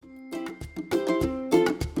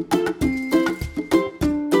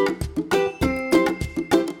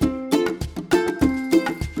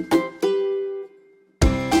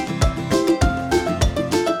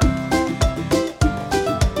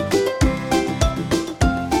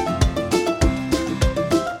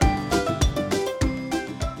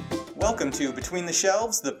Welcome to Between the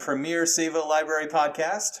Shelves, the premier Sayville Library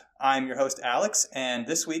podcast. I'm your host, Alex, and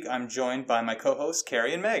this week I'm joined by my co-hosts,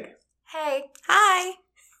 Kerry and Meg. Hey. Hi.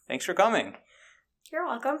 Thanks for coming. You're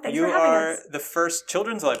welcome. Thanks for having us. You are the first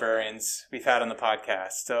children's librarians we've had on the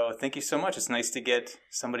podcast, so thank you so much. It's nice to get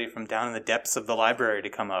somebody from down in the depths of the library to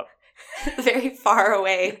come up. Very far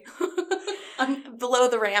away. Below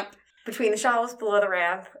the ramp. Between the shelves, below the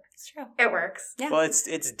ramp. It's true. It works. Yeah. Well,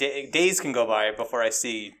 days can go by before I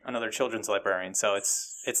see another children's librarian, so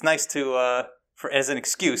it's nice to as an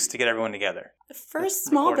excuse to get everyone together. For a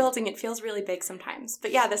small building, it feels really big sometimes.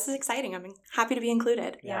 But yeah, this is exciting. I'm happy to be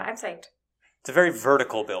included. Yeah, I'm psyched. It's a very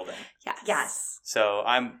vertical building. Yes. So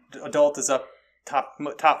adult is up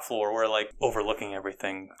top floor. We're like overlooking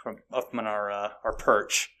everything from up on our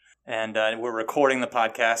perch, and we're recording the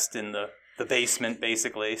podcast in the basement,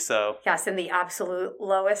 basically. So yes, in the absolute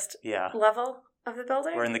lowest level of the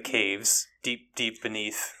building. We're in the caves, deep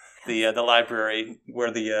beneath the library, where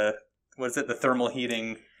the the thermal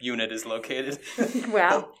heating unit is located.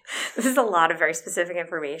 Wow, this is a lot of very specific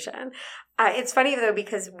information. It's funny though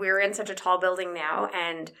because we're in such a tall building now,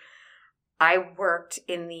 and I worked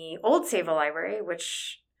in the old Sayville Library,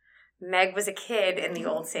 which Meg was a kid in the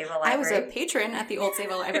old Sayville Library. I was a patron at the old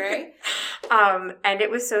Sayville Library. And it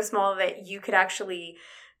was so small that you could actually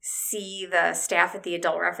see the staff at the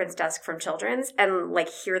adult reference desk from children's and like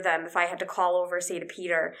hear them. If I had to call over, say to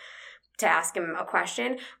Peter to ask him a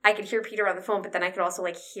question, I could hear Peter on the phone, but then I could also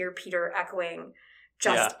like hear Peter echoing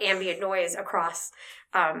just ambient noise across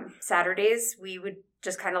Saturdays. We would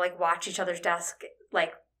just kind of like watch each other's desk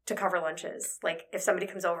like to cover lunches. Like if somebody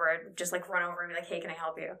comes over, I'd just like run over and be like, hey, can I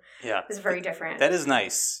help you? Yeah. It's very different. That is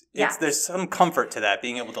nice. There's some comfort to that,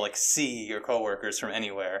 being able to like see your coworkers from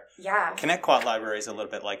anywhere. Yeah. Connecticut Library is a little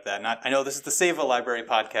bit like that. I know this is the Sayville Library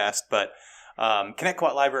podcast, but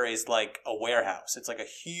Connecticut Library is like a warehouse. It's like a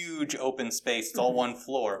huge open space. It's all one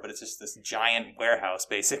floor, but it's just this giant warehouse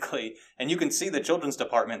basically. And you can see the children's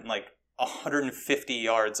department like 150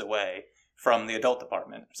 yards away from the adult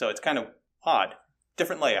department. So it's kind of odd.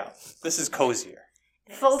 Different layout. This is cozier.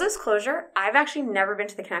 Full disclosure, I've actually never been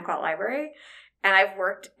to the Connecticut Library, and I've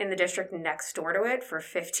worked in the district next door to it for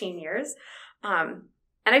 15 years. And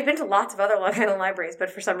I've been to lots of other Long Island libraries, but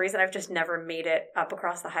for some reason I've just never made it up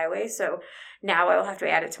across the highway. So now I will have to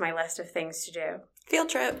add it to my list of things to do. Field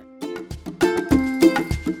trip.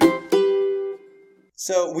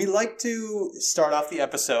 So we like to start off the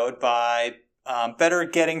episode by better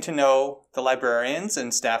getting to know the librarians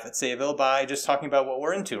and staff at Sayville by just talking about what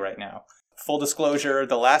we're into right now. Full disclosure,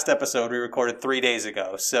 the last episode we recorded 3 days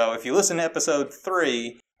ago. So if you listen to episode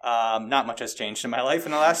 3, not much has changed in my life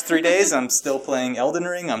in the last 3 days. I'm still playing Elden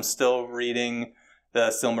Ring. I'm still reading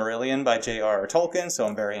The Silmarillion by J.R.R. Tolkien, so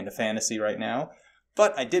I'm very into fantasy right now.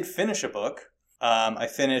 But I did finish a book. I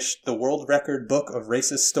finished the World Record Book of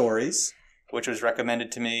Racist Stories, which was recommended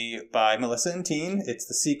to me by Melissa and Teen. It's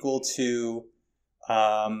the sequel to...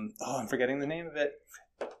 I'm forgetting the name of it.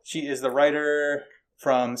 She is the writer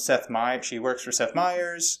from Seth Meyers. She works for Seth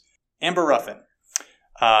Meyers. Amber Ruffin.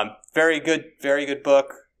 Very good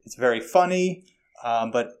book. It's very funny,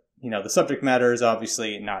 but the subject matter is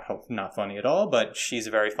obviously not funny at all. But she's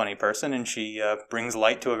a very funny person, and she brings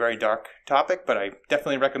light to a very dark topic. But I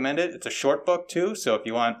definitely recommend it. It's a short book too, so if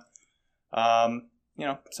you want,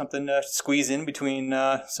 something to squeeze in between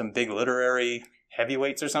some big literary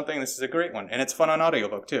heavyweights or something, this is a great one. And it's fun on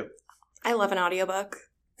audiobook too. I love an audiobook.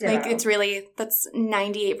 Yeah. Like that's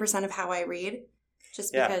 98% of how I read.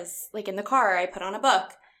 Just because like in the car I put on a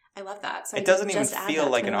book. I love that. So it doesn't even feel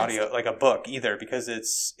like an audio, like a book either, because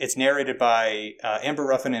it's narrated by Amber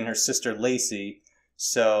Ruffin and her sister Lacey.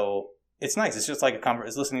 So it's nice. It's just like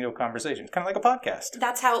it's listening to a conversation. It's kind of like a podcast.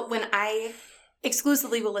 That's how, when I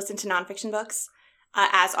exclusively will listen to nonfiction books,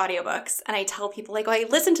 as audiobooks, and I tell people like, I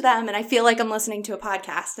listen to them and I feel like I'm listening to a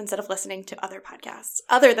podcast instead of listening to other podcasts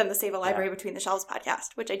other than the Sayville Library Between the Shelves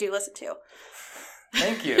podcast, which I do listen to.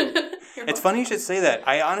 Thank you. It's funny you should say that.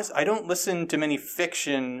 I don't listen to many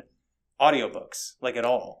fiction audiobooks like at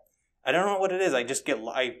all. I don't know what it is. I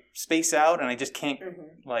space out and I just can't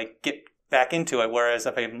like get back into it. Whereas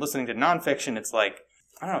if I'm listening to nonfiction, it's like,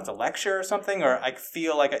 I don't know, it's a lecture or something, or I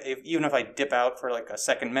feel like even if I dip out for like a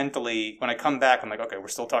second mentally, when I come back, I'm like, okay, we're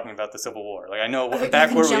still talking about the Civil War. Like I know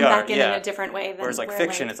back where we are. Jump back in a different way. Whereas like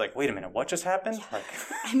fiction, it's like, wait a minute, what just happened? Yeah. Like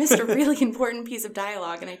I missed a really important piece of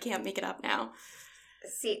dialogue and I can't make it up now.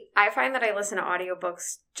 See, I find that I listen to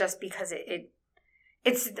audiobooks just because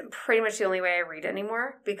it's pretty much the only way I read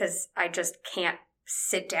anymore, because I just can't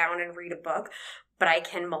sit down and read a book, but I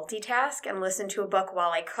can multitask and listen to a book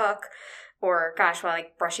while I cook, or while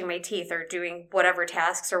like brushing my teeth or doing whatever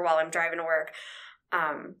tasks, or while I'm driving to work.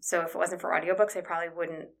 So if it wasn't for audiobooks, I probably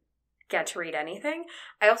wouldn't get to read anything.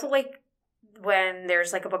 I also like when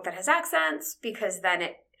there's like a book that has accents, because then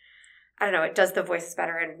it does the voices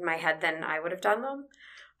better in my head than I would have done them.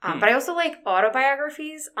 But I also like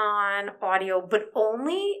autobiographies on audio, but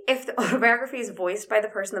only if the autobiography is voiced by the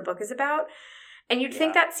person the book is about. And you'd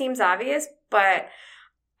think that seems obvious, but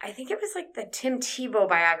I think it was like the Tim Tebow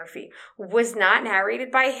biography was not narrated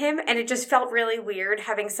by him, and it just felt really weird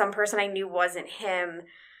having some person I knew wasn't him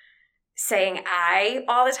saying I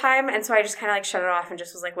all the time. And so I just kind of like shut it off and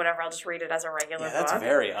just was like, whatever, I'll just read it as a regular book. That's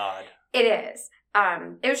very odd. It is.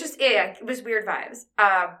 It was just, it was weird vibes.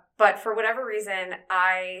 But for whatever reason,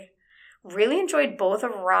 I really enjoyed both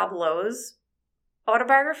of Rob Lowe's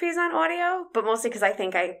autobiographies on audio, but mostly because I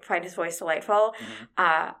think I find his voice delightful.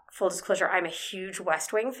 Full disclosure, I'm a huge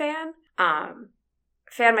West Wing fan.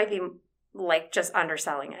 Fan might be like just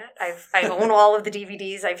underselling it. I own all of the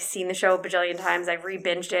DVDs. I've seen the show a bajillion times. I've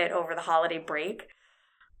re-binged it over the holiday break.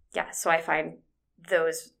 Yeah, so I find that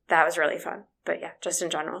was really fun. But yeah, just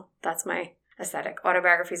in general, that's my aesthetic.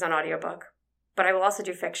 Autobiographies on audiobook. But I will also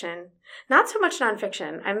do fiction. Not so much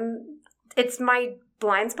nonfiction. It's my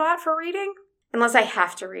blind spot for reading, unless I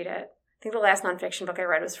have to read it. I think the last nonfiction book I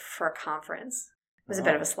read was for a conference. It was a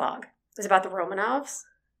bit of a slog. It was about the Romanovs.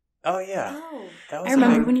 Oh, yeah. Oh, That was I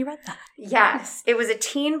remember when you read that. Yes. It was a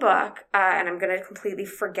teen book, and I'm going to completely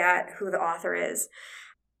forget who the author is.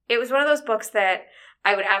 It was one of those books that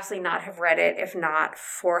I would absolutely not have read it if not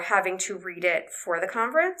for having to read it for the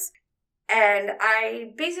conference. And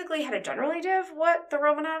I basically had a general idea of what the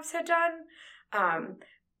Romanovs had done.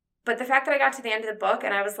 But the fact that I got to the end of the book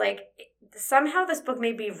and I was like, somehow this book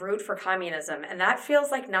made me root for communism. And that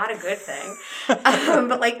feels like not a good thing.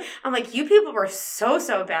 But like, I'm like, you people were so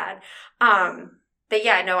bad. But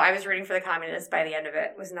yeah, no, I was rooting for the communists by the end of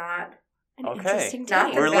it. It was not An interesting Not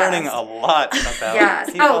take. the We're learning a lot about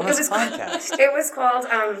people on this podcast. It was called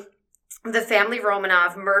The Family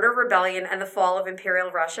Romanov, Murder, Rebellion, and the Fall of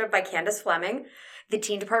Imperial Russia by Candace Fleming. The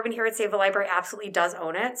teen department here at Save the Library absolutely does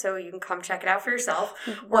own it, so you can come check it out for yourself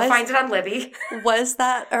or find it on Libby. Was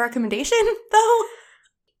that a recommendation, though?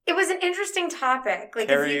 It was an interesting topic. Like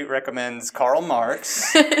Kerry recommends Karl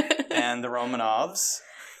Marx and the Romanovs.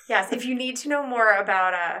 Yes, if you need to know more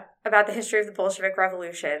about the history of the Bolshevik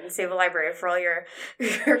Revolution, Save the Library for all your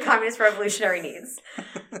communist revolutionary needs.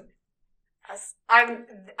 Yes. I'm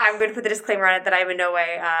going to put the disclaimer on it that I'm in no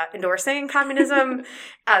way endorsing communism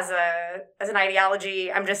as an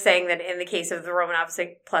ideology. I'm just saying that in the case of the Romanovs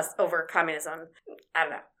plus over communism, I don't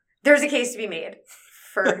know. There's a case to be made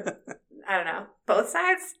for, I don't know, both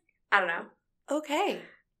sides? I don't know. Okay.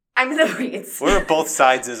 I'm in the weeds. We're a both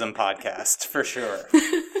sidesism podcast, for sure.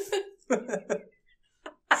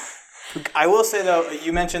 I will say, though,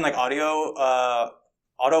 you mentioned like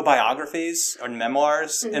autobiographies or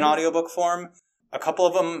memoirs in audiobook form. A couple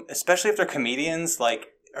of them, especially if they're comedians, like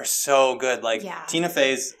are so good. Like Tina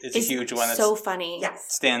Fey's is a huge one. So funny. Yes.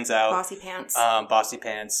 Stands out. Bossy Pants. Bossy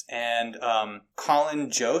Pants. And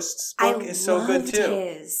Colin Jost's book is so good too.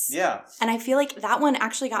 His. Yeah. And I feel like that one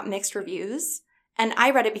actually got mixed reviews. And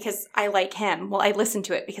I read it because I like him. Well, I listened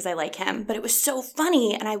to it because I like him. But it was so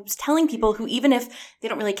funny. And I was telling people who, even if they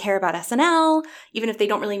don't really care about SNL, even if they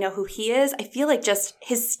don't really know who he is, I feel like just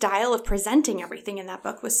his style of presenting everything in that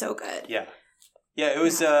book was so good. Yeah. Yeah, it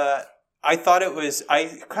was, I thought it was,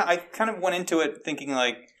 I kind of went into it thinking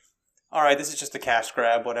like, all right, this is just a cash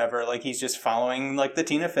grab, whatever. Like he's just following like the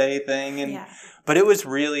Tina Fey thing. And But it was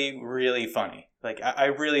really, really funny. Like I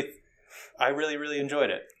really enjoyed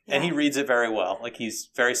it. Yeah. And he reads it very well. Like he's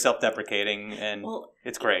very self-deprecating and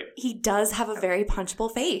it's great. He does have a very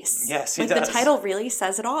punchable face. Yes, he does. Like the title really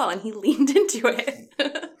says it all and he leaned into it.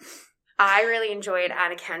 I really enjoyed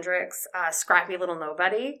Anna Kendrick's Scrappy Little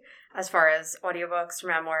Nobody as far as audiobooks,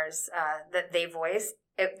 memoirs that they voiced.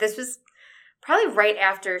 This was probably right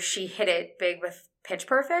after she hit it big with Pitch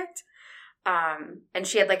Perfect. And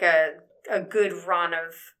she had like a good run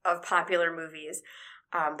of popular movies.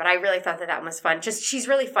 But I really thought that one was fun. Just, she's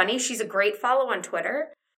really funny. She's a great follow on Twitter.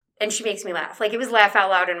 And she makes me laugh. Like, it was laugh out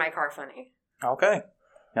loud in my car funny. Okay.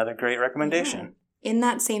 Another great recommendation. Yeah. In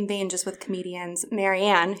that same vein, just with comedians,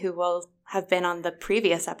 Marianne, who will have been on the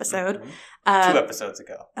previous episode. 2 episodes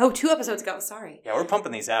ago. Oh, 2 episodes ago. Sorry. Yeah, we're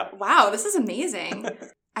pumping these out. Wow, this is amazing.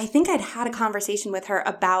 I think I'd had a conversation with her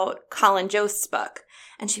about Colin Jost's book.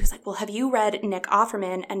 And she was like, well, have you read Nick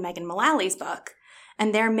Offerman and Megan Mullally's book?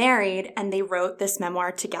 And they're married, and they wrote this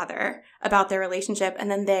memoir together about their relationship, and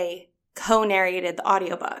then they co-narrated the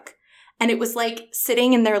audiobook. And it was like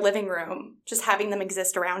sitting in their living room, just having them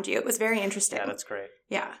exist around you. It was very interesting. Yeah, that's great.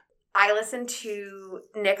 Yeah. I listened to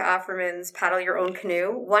Nick Offerman's Paddle Your Own Canoe,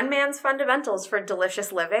 One Man's Fundamentals for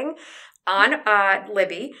Delicious Living on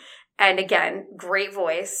Libby. And again, great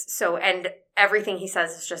voice. So, and everything he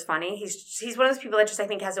says is just funny. He's one of those people that just, I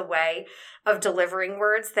think, has a way of delivering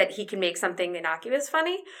words that he can make something innocuous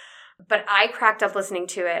funny. But I cracked up listening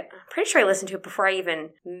to it. I'm pretty sure I listened to it before I even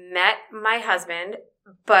met my husband.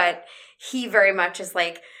 But he very much is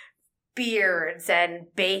like beards and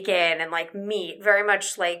bacon and like meat, very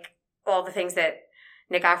much like all the things that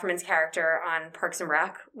Nick Offerman's character on Parks and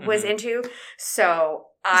Rec was into. So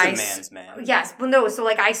He's a man's man. Yes. Well, no. So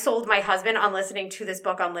like I sold my husband on listening to this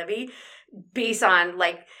book on Libby based on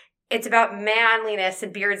like, it's about manliness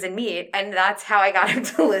and beards and meat. And that's how I got him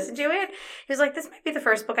to listen to it. He was like, this might be the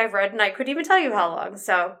first book I've read and I couldn't even tell you how long.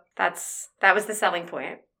 So that was the selling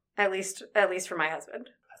point, at least for my husband.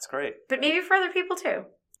 That's great. But maybe for other people too.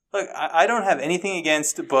 Look, I don't have anything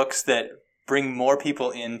against books that bring more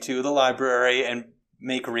people into the library and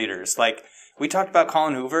make readers. Like we talked about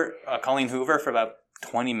Colleen Hoover for about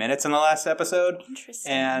 20 minutes in the last episode.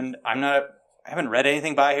 Interesting. And I haven't read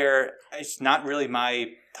anything by her. It's not really my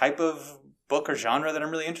type of book or genre that I'm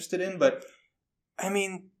really interested in, but I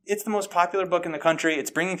mean, it's the most popular book in the country.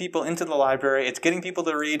 It's bringing people into the library. It's getting people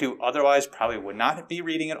to read who otherwise probably would not be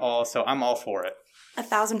reading at all, so I'm all for it.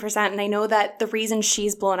 1,000%. And I know that the reason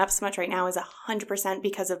she's blown up so much right now is 100%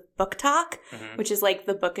 because of BookTok, which is like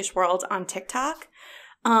the bookish world on TikTok.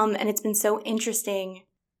 And it's been so interesting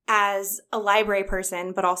as a library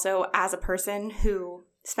person, but also as a person who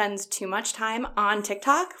spends too much time on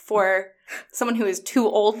TikTok for someone who is too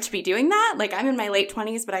old to be doing that. Like I'm in my late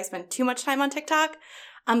 20s, but I spend too much time on TikTok.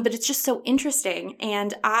 But it's just so interesting.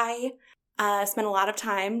 And I spent a lot of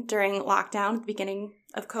time during lockdown at the beginning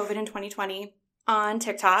of COVID in 2020 on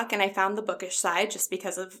TikTok, and I found the bookish side just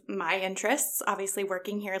because of my interests. Obviously,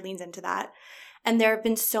 working here leans into that. And there have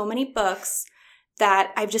been so many books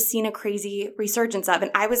that I've just seen a crazy resurgence of. And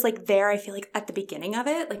I was like there, I feel like at the beginning of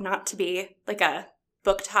it, like not to be like a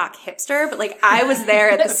BookTok hipster, but like I was there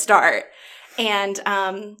at the start and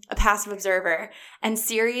a passive observer. And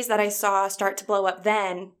series that I saw start to blow up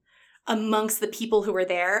then amongst the people who were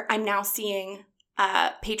there, I'm now seeing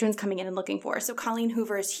patrons coming in and looking for. So Colleen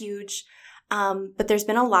Hoover is huge. But there's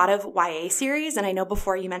been a lot of YA series. And I know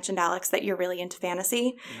before you mentioned, Alex, that you're really into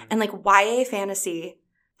fantasy. And like YA fantasy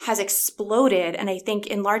has exploded. And I think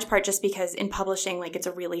in large part just because in publishing, like it's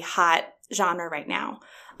a really hot genre right now.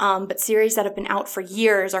 But series that have been out for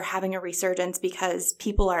years are having a resurgence because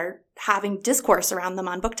people are having discourse around them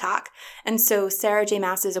on BookTok. And so Sarah J.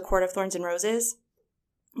 Maas's A Court of Thorns and Roses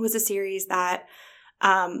was a series that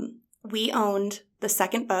we owned the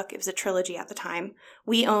second book. It was a trilogy at the time.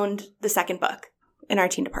 We owned the second book in our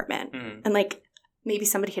teen department. And like maybe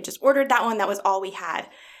somebody had just ordered that one. That was all we had.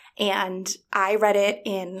 And I read it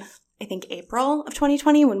in, I think, April of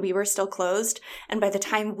 2020 when we were still closed. And by the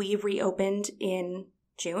time we reopened in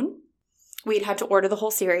June, we'd had to order the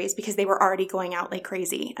whole series because they were already going out like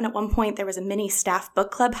crazy. And at one point, there was a mini staff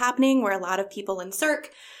book club happening where a lot of people in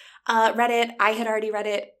Cirque read it. I had already read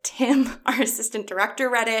it. Tim, our assistant director,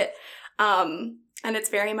 read it. And it's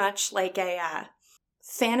very much like a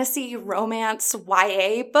fantasy romance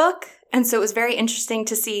YA book. And so it was very interesting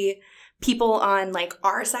to see people on like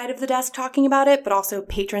our side of the desk talking about it, but also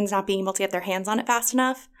patrons not being able to get their hands on it fast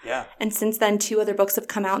enough. Yeah. And since then, 2 other books have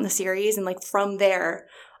come out in the series. And like from there,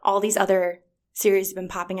 all these other series have been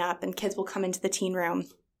popping up and kids will come into the teen room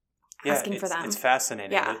asking for them. It's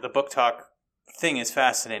fascinating. Yeah. The BookTok thing is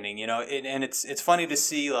fascinating, you know, and it's funny to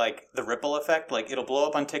see like the ripple effect. Like it'll blow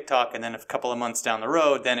up on TikTok and then a couple of months down the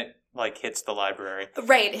road, then it like hits the library.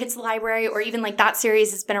 Right. It hits the library, or even like that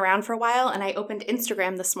series has been around for a while. And I opened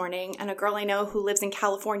Instagram this morning and a girl I know who lives in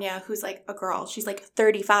California, who's like a girl, she's like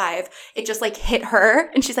 35. It just like hit her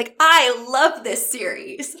and she's like, I love this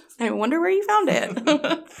series. I wonder where you found it.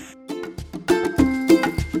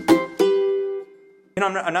 You know,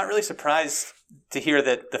 I'm not really surprised to hear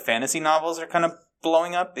that the fantasy novels are kind of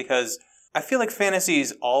blowing up because I feel like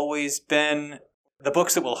fantasy's always been the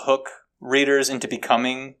books that will hook readers into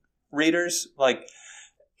becoming readers. Like,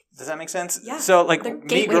 does that make sense? Yeah. So, like,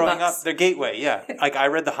 me growing books. up, they're gateway, yeah. Like, I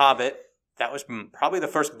read The Hobbit. That was probably the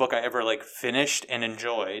first book I ever, like, finished and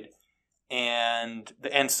enjoyed and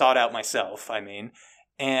sought out myself, I mean.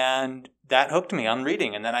 And that hooked me on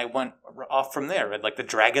reading. And then I went off from there. Read, like, the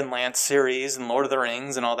Dragonlance series and Lord of the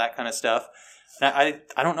Rings and all that kind of stuff. And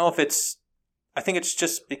I don't know if it's... I think it's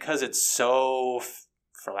just because it's so,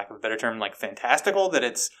 for lack of a better term, like, fantastical that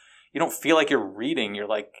it's you don't feel like you're reading. You're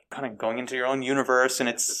like kind of going into your own universe, and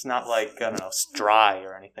it's not like, I don't know, it's dry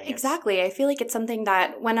or anything. Exactly. I feel like it's something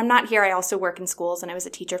that when I'm not here, I also work in schools, and I was a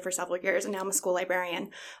teacher for several years, and now I'm a school librarian.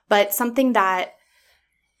 But something that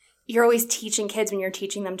you're always teaching kids when you're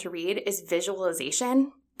teaching them to read is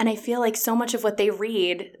visualization. And I feel like so much of what they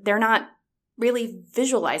read, they're not really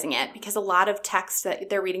visualizing it, because a lot of text that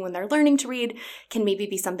they're reading when they're learning to read can maybe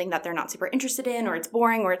be something that they're not super interested in, or it's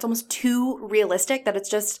boring, or it's almost too realistic that it's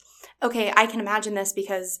just, okay, I can imagine this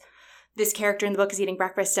because this character in the book is eating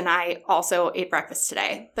breakfast and I also ate breakfast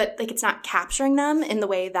today. But like, it's not capturing them in the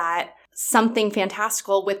way that something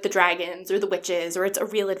fantastical with the dragons or the witches, or it's a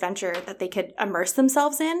real adventure that they could immerse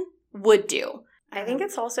themselves in, would do. I think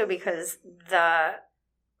it's also because the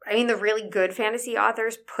really good fantasy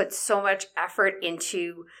authors put so much effort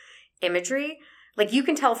into imagery. Like, you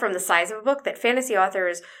can tell from the size of a book that fantasy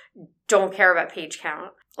authors don't care about page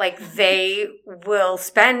count. Like, they will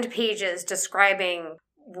spend pages describing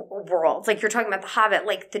worlds. Like, you're talking about The Hobbit,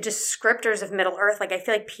 like the descriptors of Middle-earth. Like, I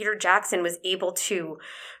feel like Peter Jackson was able to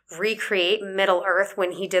recreate Middle-earth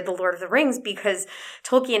when he did The Lord of the Rings because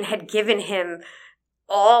Tolkien had given him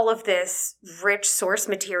all of this rich source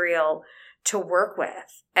material to work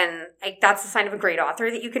with. And that's the sign of a great author,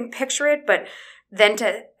 that you can picture it. But then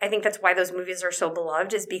I think that's why those movies are so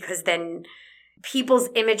beloved, is because then people's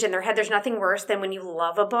image in their head, there's nothing worse than when you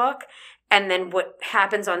love a book and then what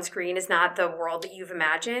happens on screen is not the world that you've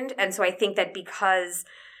imagined. And so I think that because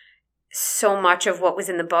so much of what was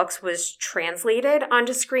in the books was translated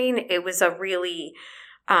onto screen, it was a really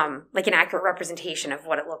like an accurate representation of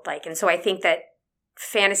what it looked like. And so I think that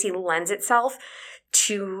fantasy lends itself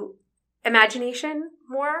to imagination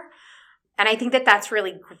more. And I think that that's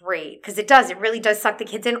really great because it really does suck the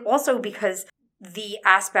kids in. Also because the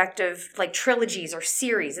aspect of like trilogies or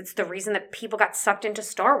series, it's the reason that people got sucked into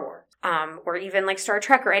Star Wars, or even like Star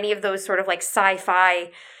Trek or any of those sort of like sci-fi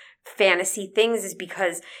fantasy things, is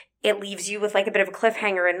because it leaves you with like a bit of a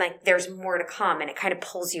cliffhanger and like there's more to come and it kind of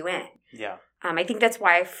pulls you in. Yeah. I think that's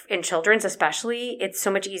why in children's especially, it's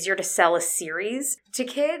so much easier to sell a series to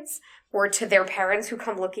kids or to their parents who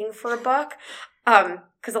come looking for a book.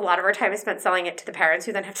 Because a lot of our time is spent selling it to the parents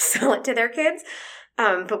who then have to sell it to their kids.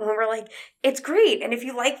 But when we're like, it's great. And if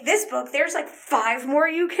you like this book, there's like 5 more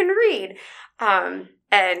you can read.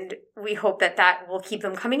 And we hope that will keep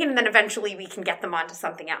them coming in. And then eventually we can get them onto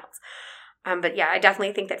something else. But yeah, I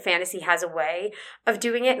definitely think that fantasy has a way of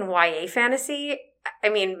doing it. And YA fantasy, I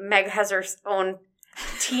mean, Meg has her own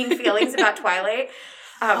teen feelings about Twilight.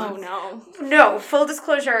 Oh, no. No, full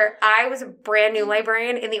disclosure, I was a brand new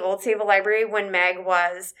librarian in the old Sable Library when Meg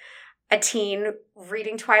was a teen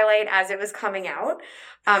reading Twilight as it was coming out.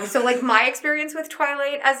 So, like, my experience with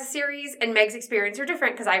Twilight as a series and Meg's experience are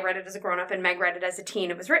different because I read it as a grown-up and Meg read it as a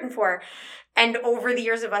teen it was written for. And over the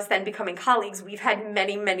years of us then becoming colleagues, we've had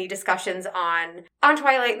many, many discussions on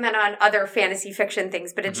Twilight and then on other fantasy fiction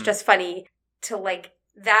things. But it's just funny to, like,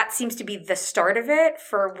 that seems to be the start of it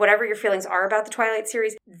for whatever your feelings are about the Twilight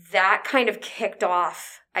series. That kind of kicked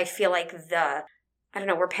off, I feel like, I don't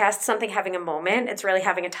know, we're past something having a moment. It's really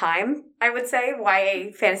having a time, I would say.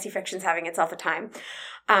 YA fantasy fiction's having itself a time.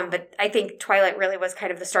 But I think Twilight really was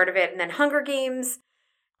kind of the start of it. And then Hunger Games.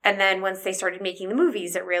 And then once they started making the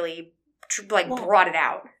movies, it really brought it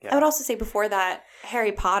out. Yeah. I would also say before that,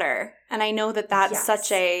 Harry Potter. And I know that that's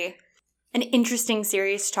such an interesting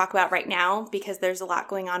series to talk about right now because there's a lot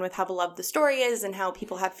going on with how beloved the story is and how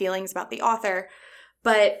people have feelings about the author.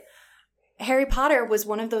 But Harry Potter was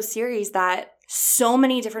one of those series that so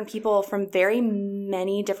many different people from very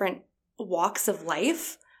many different walks of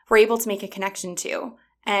life were able to make a connection to.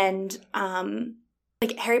 And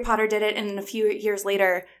like Harry Potter did it, and a few years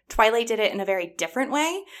later, Twilight did it in a very different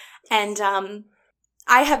way. And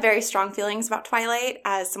I have very strong feelings about Twilight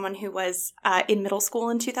as someone who was in middle school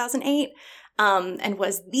in 2008 and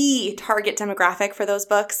was the target demographic for those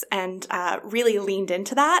books and really leaned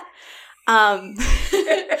into that. I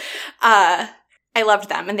loved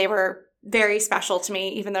them, and they were very special to me,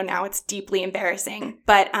 even though now it's deeply embarrassing.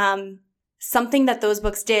 But something that those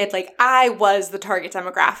books did, like, I was the target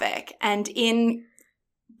demographic. And in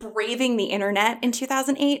braving the internet in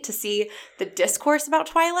 2008 to see the discourse about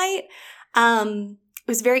Twilight, it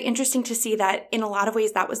was very interesting to see that in a lot of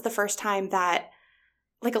ways that was the first time that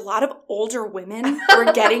like a lot of older women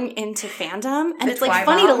were getting into fandom. And it's like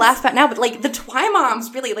funny to laugh at now, but like the Twi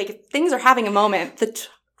moms really, like, if things are having a moment, the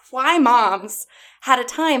Twi moms had a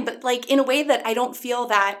time, but like in a way that I don't feel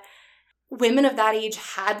that women of that age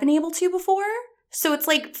had been able to before. So it's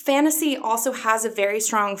like fantasy also has a very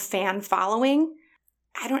strong fan following.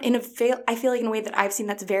 I feel like in a way that I've seen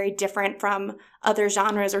that's very different from other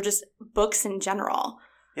genres or just books in general.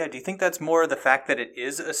 Yeah, do you think that's more the fact that it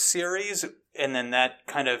is a series, and then that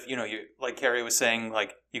kind of, you like Carrie was saying,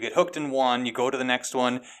 like, you get hooked in one, you go to the next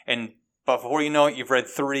one, and before you know it, you've read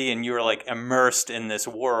 3, and you're, like, immersed in this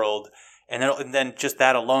world, and then just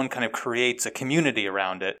that alone kind of creates a community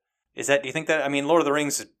around it. Do you think that, Lord of the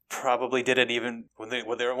Rings probably did it even, when they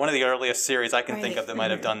were one of the earliest series I can think of that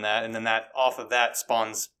might have done that, and then off of that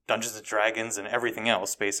spawns Dungeons & Dragons and everything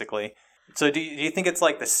else, basically. So do you think it's,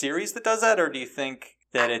 like, the series that does that, or do you think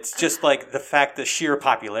that it's just like the sheer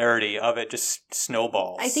popularity of it just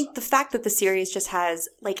snowballs? I think the fact that the series just has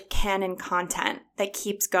like canon content that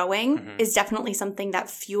keeps going is definitely something that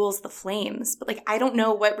fuels the flames. But like, I don't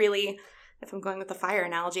know what really, if I'm going with the fire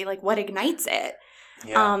analogy, like what ignites it.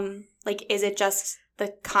 Yeah. Like, is it just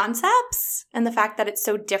the concepts and the fact that it's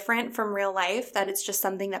so different from real life that it's just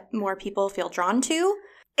something that more people feel drawn to?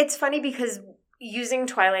 It's funny because using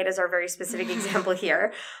Twilight as our very specific example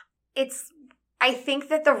here, I think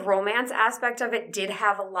that the romance aspect of it did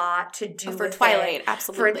have a lot to do with Twilight,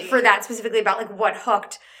 absolutely. For that specifically about like what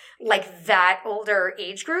hooked like that older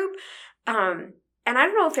age group. And I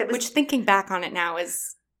don't know if it was... Which thinking back on it now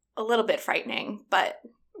is a little bit frightening, but...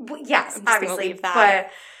 Yes, obviously. But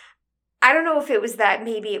I don't know if it was that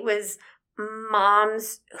maybe it was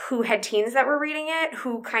moms who had teens that were reading it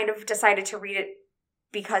who kind of decided to read it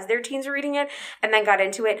because their teens were reading it and then got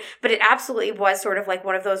into it. But it absolutely was sort of like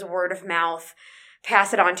one of those word of mouth,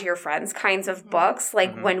 pass it on to your friends kinds of books.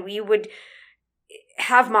 Like when we would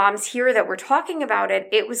have moms here that were talking about it,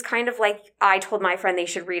 it was kind of like I told my friend they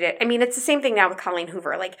should read it. I mean, it's the same thing now with Colleen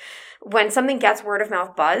Hoover. Like when something gets word of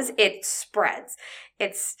mouth buzz, it spreads.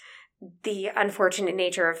 It's the unfortunate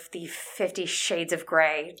nature of the 50 Shades of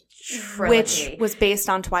Grey trilogy. Which was based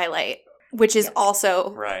on Twilight, which is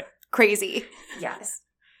also crazy. Yes.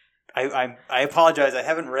 I apologize. I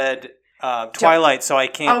haven't read Twilight, so I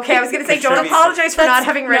can't. Okay, I was going to say, don't apologize for not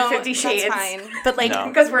having read 50 Shades. That's fine. But like,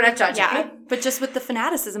 because we're not judging. Yeah, but just with the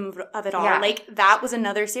fanaticism of it all, like that was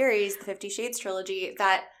another series, the 50 Shades trilogy,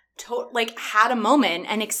 that had a moment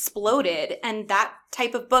and exploded, and that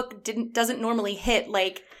type of book doesn't normally hit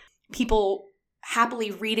like people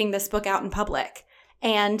happily reading this book out in public,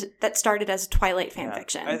 and that started as Twilight fan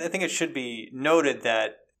fiction. I think it should be noted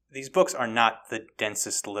that these books are not the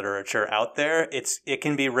densest literature out there. It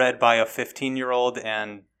can be read by a 15-year-old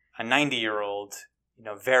and a 90-year-old,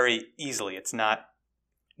 very easily. It's not,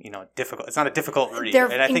 difficult. It's not a difficult read.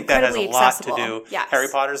 And I think that has a lot to do. Yes. Harry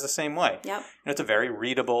Potter's the same way. Yep. It's a very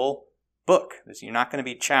readable book. You're not going to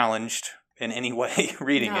be challenged in any way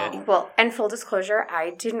reading it. Well, and full disclosure, I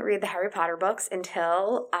didn't read the Harry Potter books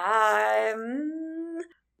until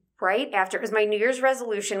right after. It was my New Year's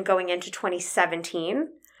resolution going into 2017.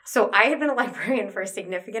 So I had been a librarian for a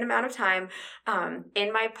significant amount of time.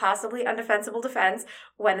 In my possibly undefensible defense,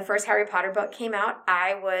 when the first Harry Potter book came out,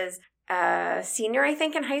 I was a senior, I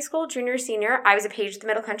think, in high school, junior, senior. I was a page at the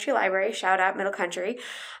Middle Country Library. Shout out Middle Country.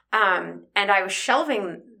 And I was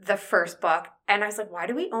shelving the first book. And I was like, why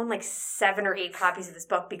do we own like 7 or 8 copies of this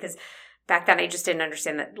book? Because back then I just didn't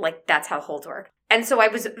understand that like that's how holds work. And so I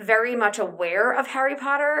was very much aware of Harry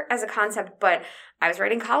Potter as a concept, but I was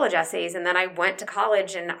writing college essays, and then I went to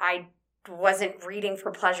college and I wasn't reading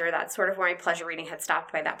for pleasure. That's sort of where my pleasure reading had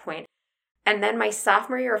stopped by that point. And then my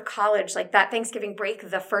sophomore year of college, like that Thanksgiving break,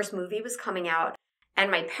 the first movie was coming out,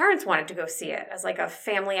 and my parents wanted to go see it as like a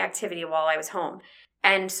family activity while I was home.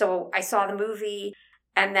 And so I saw the movie,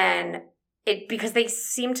 and then because they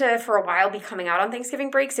seemed to, for a while, be coming out on Thanksgiving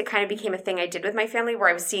breaks, it kind of became a thing I did with my family where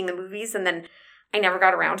I was seeing the movies and then I never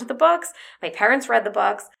got around to the books. My parents read the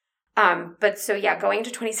books. But so yeah, going into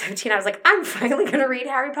 2017, I was like, I'm finally going to read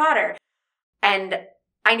Harry Potter. And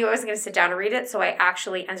I knew I wasn't going to sit down and read it, so I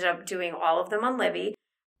actually ended up doing all of them on Libby.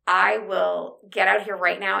 I will get out here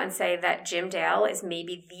right now and say that Jim Dale is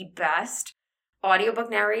maybe the best audiobook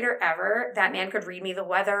narrator ever. That man could read me the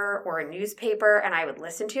weather or a newspaper, and I would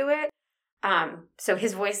listen to it. So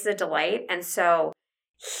his voice is a delight. And so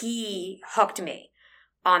he hooked me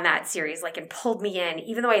on that series, like, and pulled me in.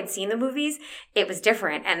 Even though I had seen the movies, it was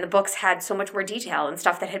different. And the books had so much more detail and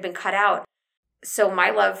stuff that had been cut out. So my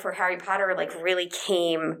love for Harry Potter, like, really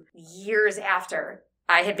came years after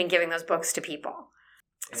I had been giving those books to people.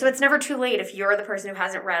 So it's never too late if you're the person who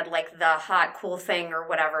hasn't read, like, the hot, cool thing or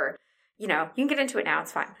whatever. You can get into it now.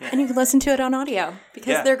 It's fine. Yeah. And you can listen to it on audio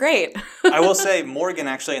because they're great. I will say, Morgan,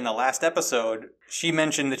 actually, in the last episode, she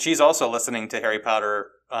mentioned that she's also listening to Harry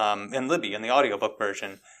Potter in Libby, in the audiobook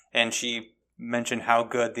version. And she mentioned how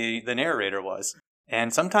good the narrator was.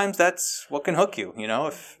 And sometimes that's what can hook you,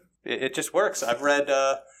 if it just works. I've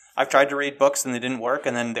tried to read books and they didn't work,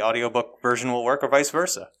 and then the audiobook version will work, or vice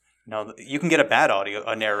versa. No, you can get a bad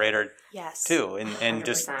a narrator Yes. too, and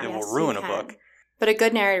just it 100%. will Yes, ruin you a can. book. But a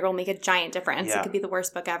good narrator will make a giant difference. Yeah. It could be the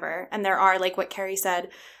worst book ever. And there are, like what Kerry said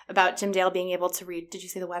about Jim Dale being able to read, did you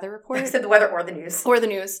say the weather report? I said the weather or the news. Or the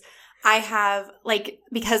news. I have,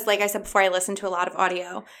 because like I said before, I listen to a lot of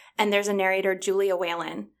audio, and there's a narrator, Julia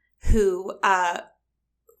Whalen, who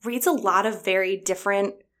reads a lot of very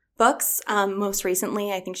different books. Most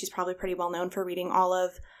recently, I think she's probably pretty well known for reading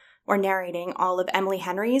narrating all of Emily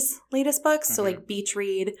Henry's latest books. Mm-hmm. So like Beach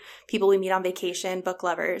Read, People We Meet on Vacation, Book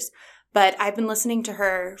Lovers. But I've been listening to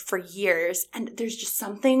her for years, and there's just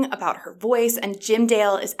something about her voice. And Jim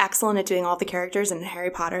Dale is excellent at doing all the characters. And in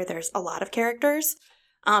Harry Potter, there's a lot of characters.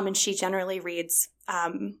 And she generally reads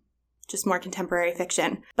just more contemporary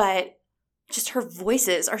fiction. But just her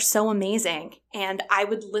voices are so amazing. And I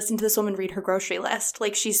would listen to this woman read her grocery list.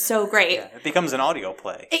 Like, she's so great. Yeah, it becomes an audio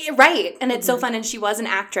play. Right. And it's so fun. And she was an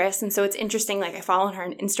actress. And so it's interesting. Like, I follow her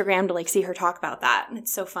on Instagram to, like, see her talk about that. And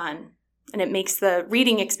it's so fun. And it makes the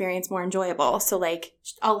reading experience more enjoyable. So, like,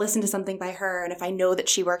 I'll listen to something by her. And if I know that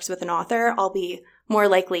she works with an author, I'll be more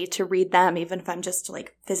likely to read them, even if I'm just,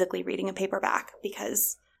 like, physically reading a paperback,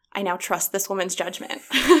 because I now trust this woman's judgment.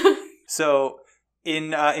 So,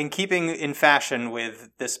 in keeping in fashion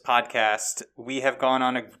with this podcast, we have gone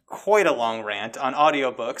on quite a long rant on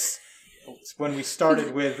audiobooks. When we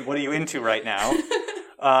started with, what are you into right now?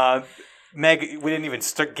 Meg, we didn't even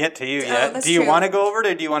get to you yet. That's do you true. want to go over it,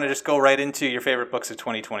 or do you want to just go right into your favorite books of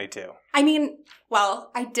 2022? I mean,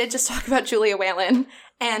 well, I did just talk about Julia Whalen,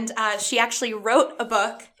 and she actually wrote a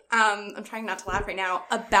book, I'm trying not to laugh right now,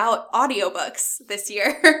 about audiobooks this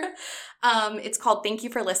year. It's called Thank You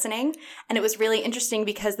for Listening, and it was really interesting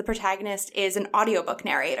because the protagonist is an audiobook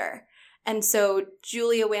narrator. And so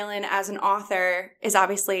Julia Whalen, as an author, is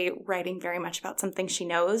obviously writing very much about something she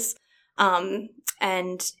knows.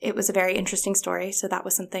 And it was a very interesting story, so that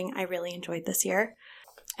was something I really enjoyed this year.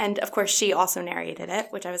 And, of course, she also narrated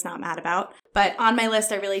it, which I was not mad about. But on my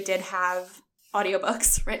list, I really did have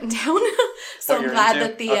audiobooks written down. So I'm glad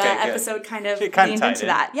that the episode kind of leaned into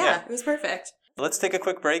that. Yeah, it was perfect. Let's take a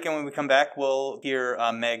quick break, and when we come back, we'll hear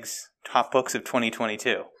Meg's top books of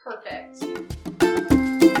 2022. Perfect.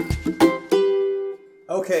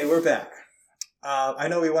 Okay, we're back. I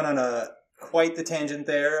know we went on quite the tangent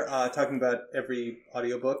there, talking about every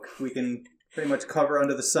audiobook we can pretty much cover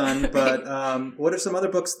under the sun, but what are some other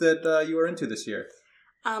books that you were into this year?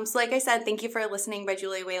 So like I said, Thank You for Listening by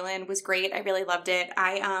Julia Whalen was great. I really loved it.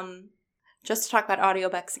 Just to talk about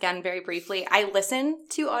audiobooks again very briefly, I listen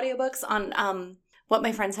to audiobooks on what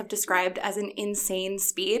my friends have described as an insane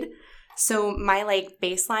speed. So my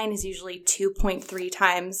baseline is usually 2.3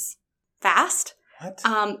 times fast. What?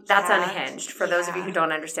 That's unhinged. For those of you who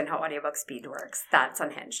don't understand how audiobook speed works, that's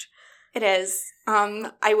unhinged. It is.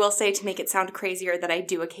 I will say, to make it sound crazier, that I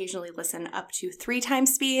do occasionally listen up to 3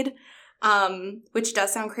 times speed, which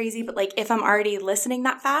does sound crazy. But if I'm already listening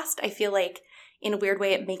that fast, I feel like in a weird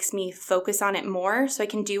way it makes me focus on it more. So I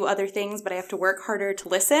can do other things, but I have to work harder to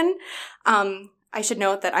listen. I should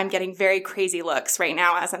note that I'm getting very crazy looks right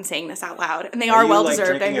now as I'm saying this out loud. And they are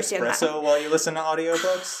well-deserved. I understand that. Espresso while you listen to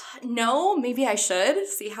audiobooks? No, maybe I should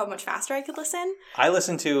see how much faster I could listen. I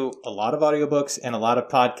listen to a lot of audiobooks and a lot of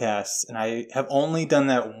podcasts, and I have only done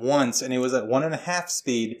that once, and it was at 1.5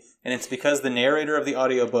 speed, and it's because the narrator of the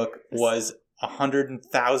audiobook was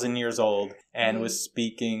 100,000 years old and was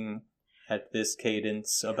speaking at this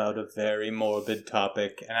cadence about a very morbid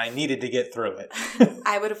topic, and I needed to get through it.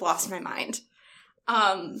 I would have lost my mind.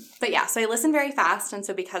 But yeah, so I listen very fast, and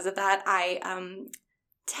so because of that, I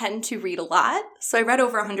tend to read a lot. So I read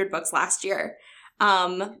over 100 books last year,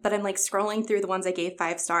 but I'm scrolling through the ones I gave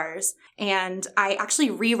 5 stars, and I actually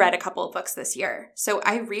reread a couple of books this year. So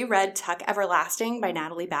I reread Tuck Everlasting by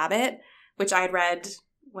Natalie Babbitt, which I had read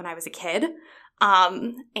when I was a kid,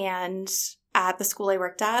 and at the school I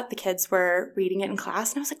worked at, the kids were reading it in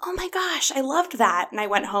class, and I was like, oh my gosh, I loved that. And I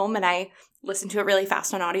went home and I listened to it really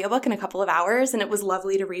fast on audiobook in a couple of hours, and it was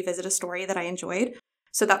lovely to revisit a story that I enjoyed.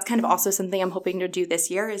 So that's kind of also something I'm hoping to do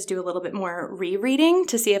this year, is do a little bit more rereading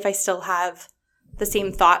to see if I still have the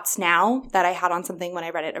same thoughts now that I had on something when I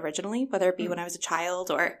read it originally, whether it be when I was a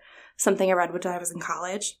child or something I read when I was in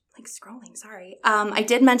college. Sorry. I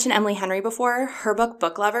did mention Emily Henry before. Her book,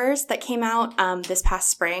 Book Lovers, that came out this past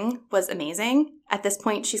spring was amazing. At this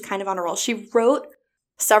point, she's kind of on a roll. She wrote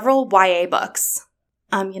several YA books,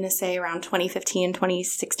 I'm going to say around 2015,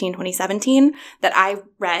 2016, 2017, that I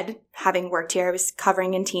read having worked here. I was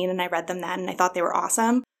covering in teen, and I read them then, and I thought they were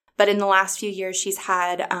awesome. But in the last few years, she's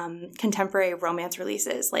had contemporary romance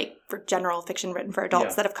releases, for general fiction written for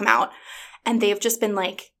adults that have come out. And they've just been,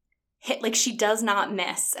 hit, like she does not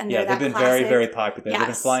miss. And they've been very, very popular. Yes. They've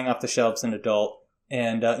been flying off the shelves in adult.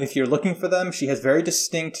 And if you're looking for them, she has very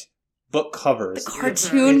distinct book covers. The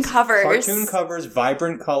cartoon covers. Cartoon covers,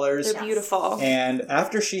 vibrant colors. They're beautiful. And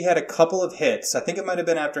after she had a couple of hits, I think it might have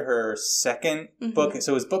been after her second book.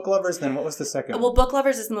 So it was Book Lovers, then what was the second one? Well, Book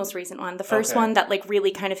Lovers is the most recent one. The first one that like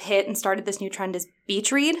really kind of hit and started this new trend is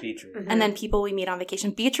Beach Read. And then People We Meet on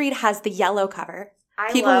Vacation. Beach Read has the yellow cover.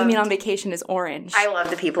 People We Meet on Vacation is orange. I love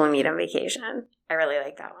the People We Meet on Vacation. I really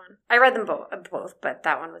like that one. I read them both, but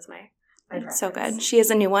that one was my It's so good. She has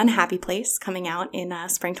a new one, Happy Place, coming out in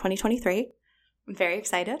spring 2023. I'm very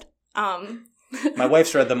excited. My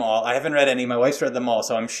wife's read them all. I haven't read any. My wife's read them all,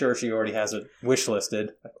 so I'm sure she already has it wish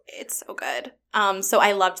listed. It's so good. So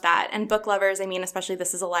I loved that. And Book Lovers, I mean, especially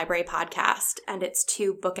this is a library podcast, and it's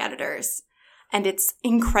 2 book editors. And it's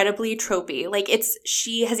incredibly tropey. Like,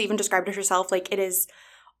 she has even described it herself, like, it is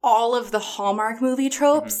all of the Hallmark movie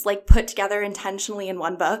tropes, like, put together intentionally in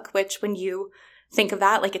one book, which when you think of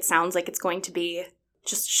that, like, it sounds like it's going to be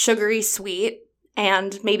just sugary sweet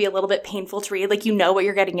and maybe a little bit painful to read. Like, you know what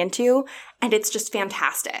you're getting into, and it's just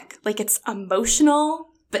fantastic. Like, it's emotional,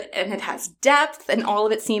 and it has depth, and all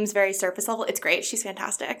of it seems very surface level. It's great. She's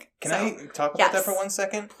fantastic. Can I talk about that for 1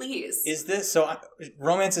 second? Please. Is this,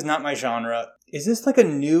 romance is not my genre. Is this like a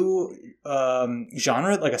new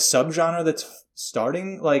genre, like a subgenre that's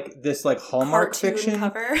starting, like this like Hallmark cartoon fiction?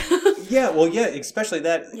 Cover. Yeah, especially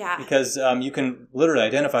that. Yeah. Because you can literally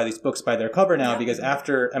identify these books by their cover now. Because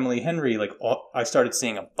after Emily Henry, I started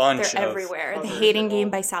seeing a bunch. They're everywhere. The Hating Game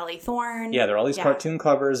by Sally Thorne. Yeah, there are all these cartoon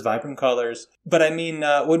covers, vibrant colors. But I mean,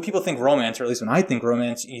 when people think romance, or at least when I think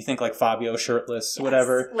romance, you think like Fabio shirtless,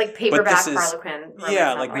 whatever. Like paperback Harlequin.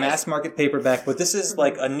 Yeah, like mass market paperback. But this is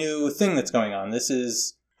like a new thing that's going on. This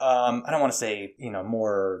is, I don't want to say,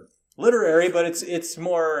 more literary, but it's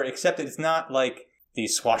more accepted. It's not like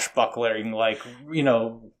these swashbuckling,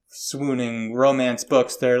 swooning romance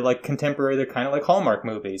books. They're like contemporary. They're kind of like Hallmark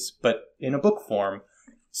movies, but in a book form.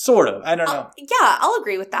 Sort of. I don't know. Yeah, I'll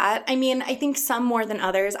agree with that. I mean, I think some more than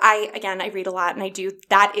others. I read a lot, and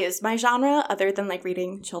that is my genre, other than like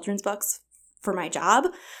reading children's books for my job.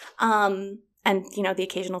 And, the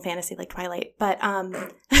occasional fantasy like Twilight. But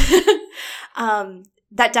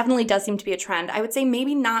that definitely does seem to be a trend. I would say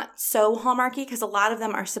maybe not so Hallmarky, because a lot of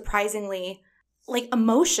them are surprisingly like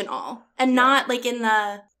emotional and not like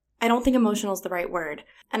I don't think emotional is the right word.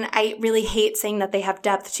 And I really hate saying that they have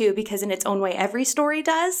depth too, because in its own way, every story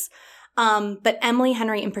does. But Emily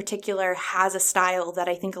Henry in particular has a style that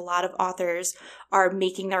I think a lot of authors are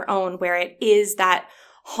making their own, where it is that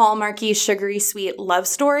Hallmarky, sugary, sweet love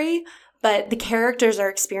story, but the characters are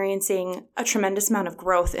experiencing a tremendous amount of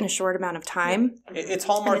growth in a short amount of time. Yeah. It's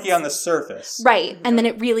Hallmarky on the surface. Right. And then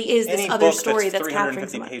it really is this other story that's capturing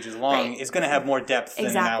 350 pages long is going to have more depth than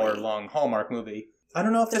an hour-long Hallmark movie. I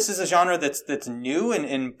don't know if this is a genre that's new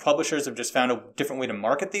and publishers have just found a different way to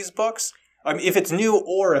market these books. I mean, if it's new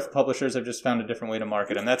or if publishers have just found a different way to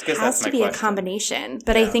market them. That's my question. It has to be a combination.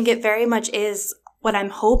 But I think it very much is what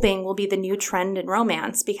I'm hoping will be the new trend in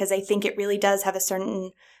romance, because I think it really does have a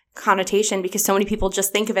certain connotation, because so many people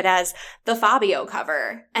just think of it as the Fabio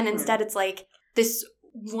cover. And instead it's like this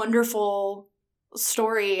wonderful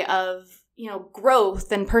story of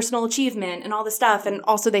growth and personal achievement and all this stuff. And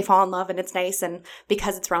also they fall in love and it's nice. And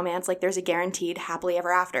because it's romance, like there's a guaranteed happily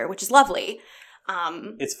ever after, which is lovely.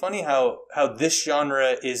 It's funny how this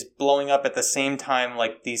genre is blowing up at the same time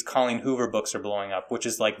like these Colleen Hoover books are blowing up, which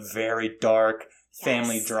is like very dark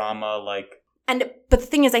family drama, but the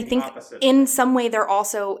thing is, I think in some way they're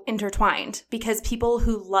also intertwined, because people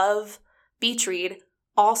who love Beach Read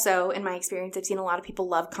also, in my experience, I've seen a lot of people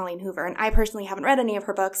love Colleen Hoover. And I personally haven't read any of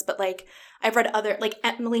her books, but I've read other,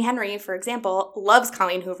 Emily Henry, for example, loves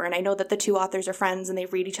Colleen Hoover. And I know that the two authors are friends and they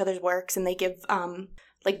read each other's works and they give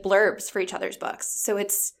blurbs for each other's books. So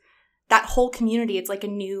it's that whole community. It's like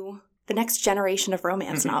the next generation of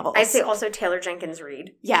romance novels. I'd say also Taylor Jenkins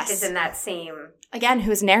Reid. Yes. Is in that same. Again,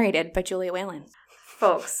 who is narrated by Julia Whalen.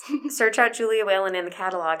 Folks, search out Julia Whalen in the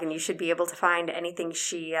catalog and you should be able to find anything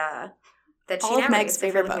she all of Meg's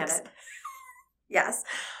favorite books. Yes.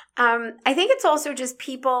 I think it's also just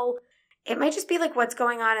people, it might just be like what's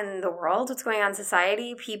going on in the world, what's going on in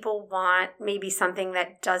society. People want maybe something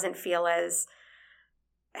that doesn't feel as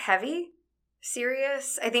heavy,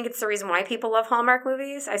 serious. I think it's the reason why people love Hallmark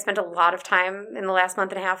movies. I spent a lot of time in the last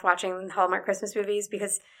month and a half watching Hallmark Christmas movies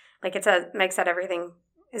because, Meg said, everything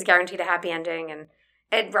is guaranteed a happy ending and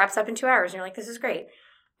it wraps up in 2 hours and you're like, this is great.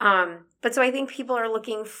 But so I think people are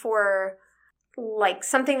looking for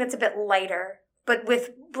something that's a bit lighter, but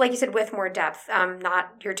with, like you said, with more depth,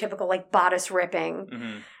 not your typical bodice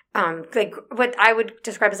ripping. like what I would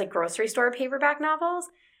describe as like grocery store paperback novels.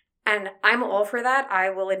 And I'm all for that. I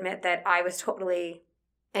will admit that I was totally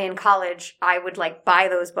in college. I would like buy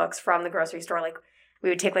those books from the grocery store. Like we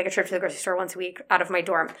would take like a trip to the grocery store once a week out of my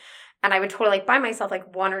dorm. And I would totally like buy myself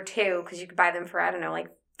like one or two because you could buy them for, I don't know, like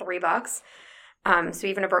 $3. So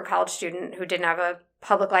even a broke college student who didn't have a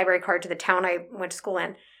public library card to the town I went to school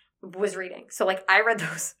in was reading. So like I read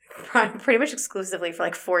those pretty much exclusively for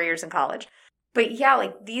like 4 years in college. But yeah,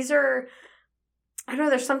 like these are, I don't know,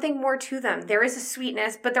 there's something more to them. There is a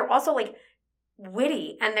sweetness, but they're also like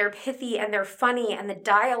witty and they're pithy and they're funny and the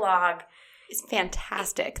dialogue is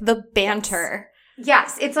fantastic. The banter.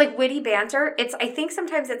 Yes, it's like witty banter. I think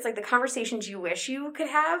sometimes it's like the conversations you wish you could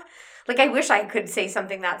have. Like I wish I could say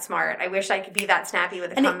something that smart. I wish I could be that snappy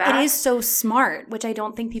with a comeback. It is so smart, which I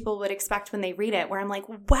don't think people would expect when they read it, where I'm like,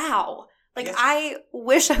 wow. Like, yes. I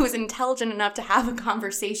wish I was intelligent enough to have a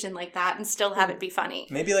conversation like that and still have it be funny.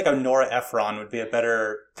 Maybe like a Nora Ephron would be a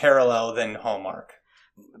better parallel than Hallmark.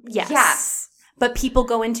 Yes. But people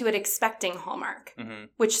go into it expecting Hallmark,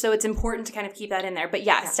 so it's important to kind of keep that in there. But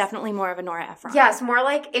yes, definitely more of a Nora Ephron. Yes, more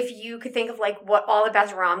like if you could think of like what all the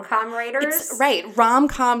best rom-com writers. Right.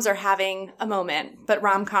 Rom-coms are having a moment, but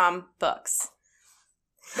rom-com books.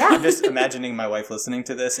 Yeah. I'm just imagining my wife listening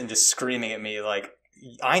to this and just screaming at me like,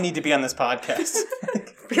 I need to be on this podcast.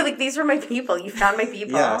 Be like, these were my people. You found my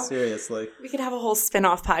people. Yeah, seriously. We could have a whole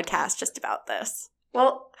spin-off podcast just about this.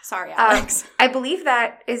 Well, sorry, Alex. I believe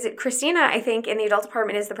that, is it Christina, I think, in the adult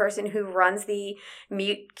department is the person who runs the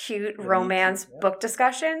Meet Cute Romance book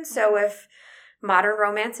discussion. So if modern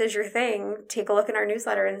romance is your thing, take a look in our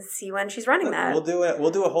newsletter and see when she's running that.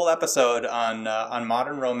 We'll do a whole episode on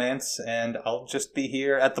modern romance, and I'll just be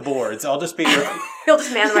here at the boards. I'll just be here. You'll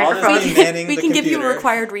just man the microphone. We can give you a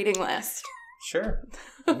required reading list. Sure.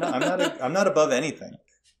 I'm not above anything.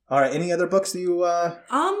 All right. Any other books that you?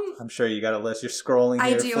 I'm sure you got a list. You're scrolling.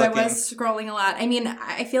 I do. Flicking. I was scrolling a lot. I mean,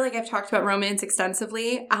 I feel like I've talked about romance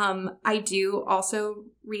extensively. I do also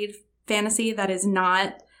read fantasy that is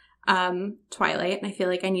not Twilight, and I feel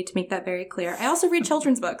like I need to make that very clear. I also read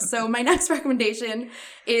children's books. So my next recommendation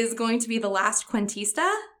is going to be The Last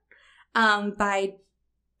Cuentista by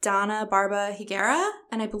Donna Barba Higuera,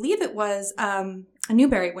 and I believe it was a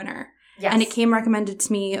Newbery winner. Yes. And it came recommended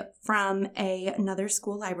to me from another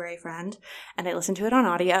school library friend, and I listened to it on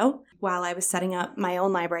audio while I was setting up my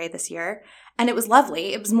own library this year, and it was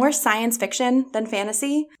lovely. It was more science fiction than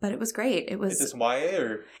fantasy, but it was great. Is this YA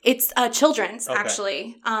or? It's children's,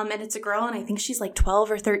 actually, and it's a girl, and I think she's like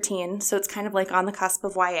 12 or 13, so it's kind of like on the cusp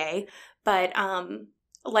of YA, but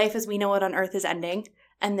life as we know it on Earth is ending,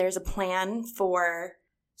 and there's a plan for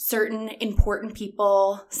certain important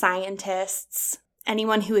people, scientists,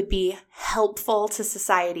 anyone who would be helpful to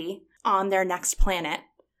society on their next planet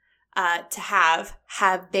to have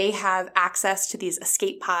access to these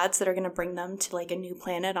escape pods that are going to bring them to like a new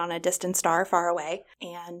planet on a distant star far away.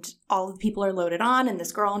 And all the people are loaded on, and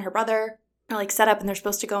this girl and her brother are like set up, and they're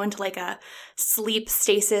supposed to go into like a sleep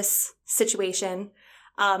stasis situation.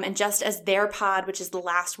 And just as their pod, which is the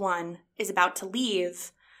last one, is about to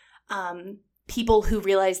leave, people who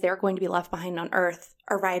realize they're going to be left behind on Earth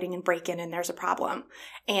are riding and break in, and there's a problem.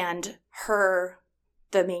 And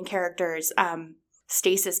the main character's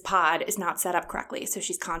stasis pod is not set up correctly, so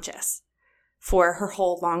she's conscious for her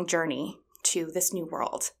whole long journey to this new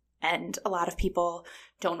world. And a lot of people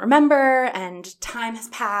don't remember, and time has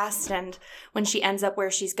passed, and when she ends up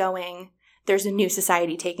where she's going, there's a new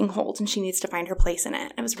society taking hold, and she needs to find her place in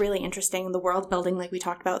it. It was really interesting. The world building, like we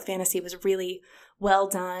talked about with fantasy, was really well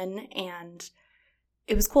done, and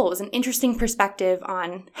it was cool. It was an interesting perspective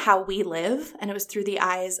on how we live, and it was through the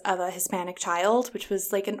eyes of a Hispanic child, which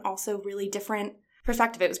was like an also really different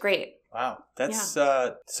perspective. It was great. Wow. That's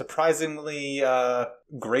surprisingly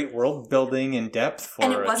great world building and depth for a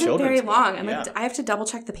children's book. And it wasn't very long. I have to double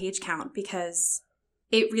check the page count because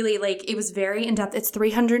it really, it was very in-depth. It's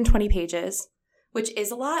 320 pages, which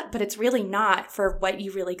is a lot, but it's really not for what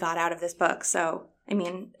you really got out of this book. So, I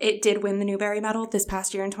mean, it did win the Newbery Medal this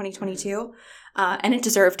past year in 2022, and it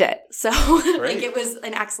deserved it. So, it was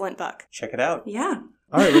an excellent book. Check it out. Yeah.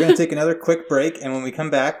 All right, we're going to take another quick break, and when we come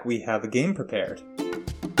back, we have a game prepared.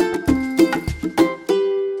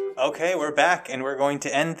 Okay, we're back, and we're going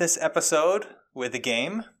to end this episode with a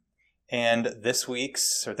game. And this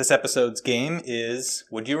episode's game is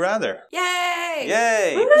Would You Rather? Yay!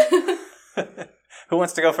 Yay! Who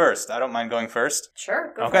wants to go first? I don't mind going first.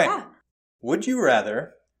 Sure, go for it. Okay. Would you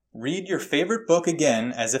rather read your favorite book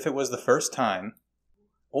again as if it was the first time,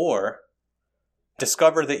 or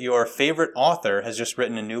discover that your favorite author has just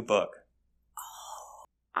written a new book?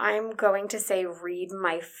 I'm going to say read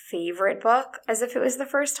my favorite book as if it was the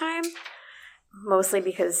first time, mostly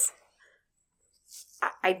because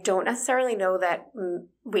I don't necessarily know that.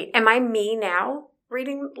 Wait, am I me now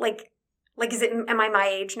reading? Like is it? Am I my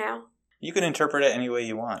age now? You can interpret it any way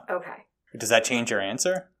you want. Okay. Does that change your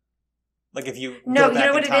answer? Like if you No, go back you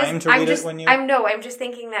know what in it time is? to read it when you... I'm just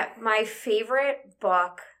thinking that my favorite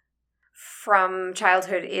book from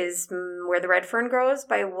childhood is Where the Red Fern Grows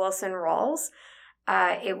by Wilson Rawls.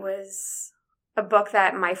 It was a book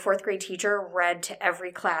that my 4th grade teacher read to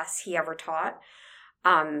every class he ever taught.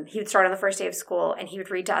 He would start on the first day of school and he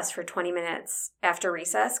would read to us for 20 minutes after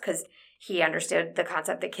recess because he understood the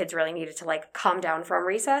concept that kids really needed to like calm down from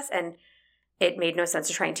recess, and it made no sense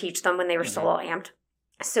to try and teach them when they were still all amped.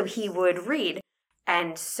 So he would read.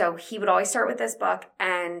 And so he would always start with this book,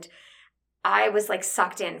 and I was like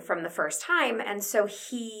sucked in from the first time. And so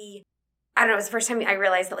I don't know, it was the first time I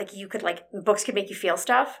realized that like you could like, books could make you feel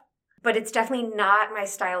stuff, but it's definitely not my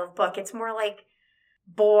style of book. It's more like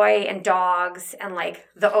boy and dogs and like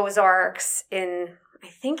the Ozarks in, I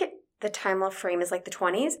think the time frame is like the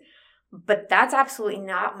 20s, but that's absolutely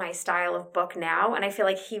not my style of book now. And I feel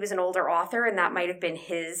like he was an older author and that might have been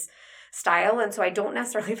his style. And so I don't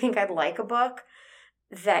necessarily think I'd like a book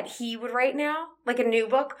that he would write now, like a new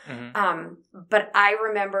book. But I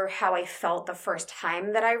remember how I felt the first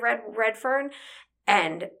time that I read Red Fern,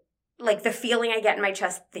 and like the feeling I get in my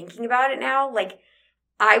chest thinking about it now, like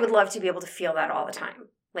I would love to be able to feel that all the time.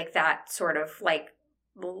 Like that sort of like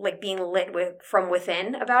being lit from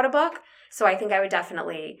within about a book. So I think I would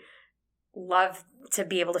definitely love to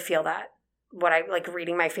be able to feel that, what I like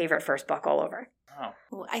reading my favorite first book all over. Oh.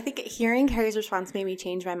 Well, I think hearing Kerry's response made me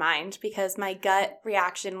change my mind, because my gut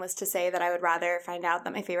reaction was to say that I would rather find out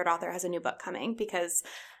that my favorite author has a new book coming, because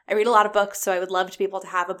I read a lot of books, so I would love to be able to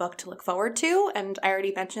have a book to look forward to. And I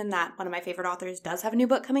already mentioned that one of my favorite authors does have a new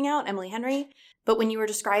book coming out, Emily Henry. But when you were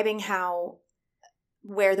describing how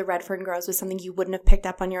Where the Red Fern Grows was something you wouldn't have picked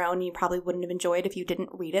up on your own, and you probably wouldn't have enjoyed if you didn't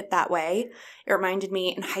read it that way, it reminded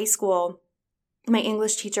me in high school, my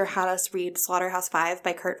English teacher had us read Slaughterhouse-Five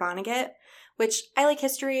by Kurt Vonnegut, which I like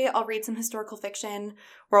history. I'll read some historical fiction.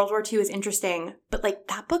 World War II is interesting, but like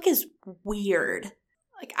that book is weird.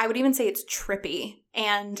 Like I would even say it's trippy.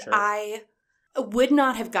 And sure. I would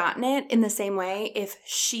not have gotten it in the same way if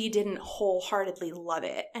she didn't wholeheartedly love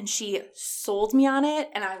it. And she sold me on it,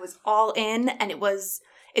 and I was all in, and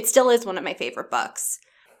it still is one of my favorite books.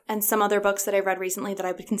 And some other books that I've read recently that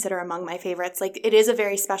I would consider among my favorites. Like it is a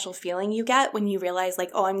very special feeling you get when you realize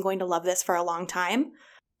like, oh, I'm going to love this for a long time.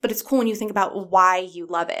 But it's cool when you think about why you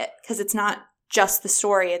love it, because it's not just the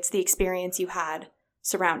story, it's the experience you had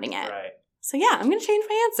surrounding it. Right. So yeah, I'm going to change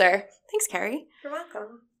my answer. Thanks, Kerry. You're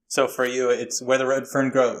welcome. So for you, it's Where the Red Fern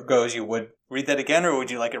Goes. You would read that again, or would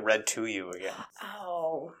you like it read to you again?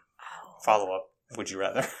 Oh. Follow up, would you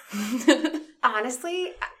rather?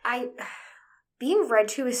 Honestly, being read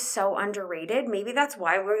to is so underrated. Maybe that's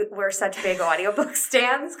why we're such big audiobook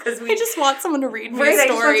stans, because I just want someone to read my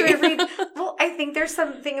story. I just want to read. Well, I think there's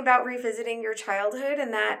something about revisiting your childhood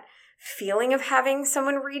and that feeling of having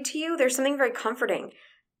someone read to you. There's something very comforting.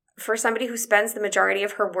 For somebody who spends the majority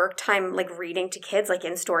of her work time like reading to kids, like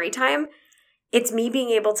in story time, it's me being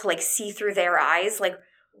able to like see through their eyes, like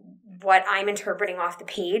what I'm interpreting off the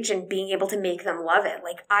page, and being able to make them love it.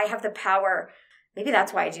 Like I have the power. Maybe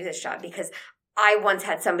that's why I do this job, because I once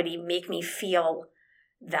had somebody make me feel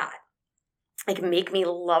that, like make me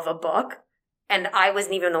love a book, and I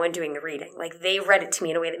wasn't even the one doing the reading. Like they read it to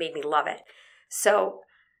me in a way that made me love it. So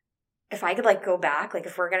if I could like go back, like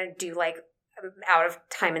if we're going to do like out of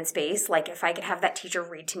time and space, like if I could have that teacher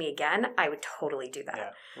read to me again, I would totally do that. Yeah,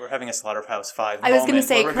 we're having a Slaughterhouse-Five I was going to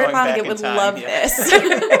say, Kurt Vonnegut would love this.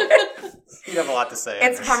 You'd have a lot to say.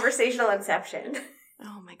 It's conversational inception.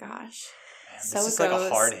 Oh my gosh. So this is like a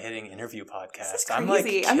hard-hitting interview podcast. I'm like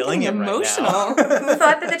I'm killing it emotional. Right now. Who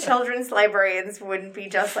thought that the children's librarians wouldn't be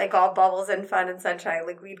just like all bubbles and fun and sunshine?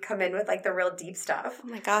 Like we'd come in with like the real deep stuff. Oh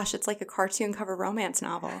my gosh, it's like a cartoon cover romance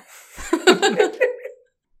novel.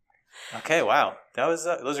 Okay, wow. Those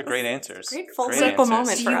are great answers. Great full circle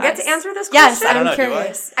moment Do for you us. get to answer this question? Yes, I'm know,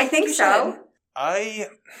 curious. I think so.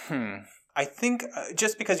 I think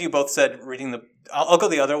just because you both said reading I'll go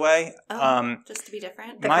the other way. Just to be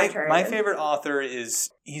different. My favorite author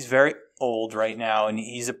he's very old right now, and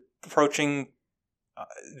he's approaching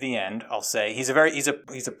the end. I'll say he's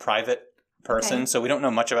a private person, so we don't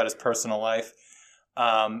know much about his personal life.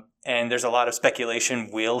 And there's a lot of speculation.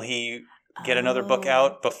 Will he get another book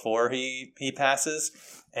out before he passes?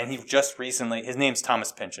 And he just recently, his name's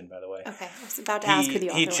Thomas Pynchon, by the way. Okay, I was about to ask who the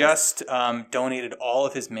author He was. just donated all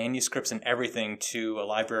of his manuscripts and everything to a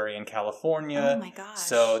library in California. Oh my gosh.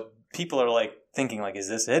 So people are like thinking like, is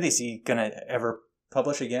this it? Is he going to ever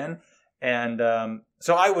publish again? And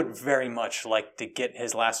so I would very much like to get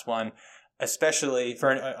his last one, especially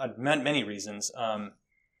for many reasons.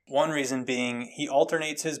 One reason being he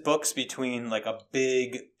alternates his books between like a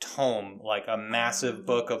big tome, like a massive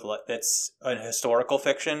book of that's a historical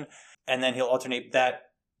fiction, and then he'll alternate that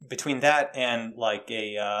between that and like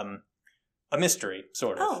a mystery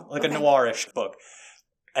sort of, a noirish book.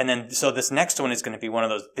 And then so this next one is going to be one of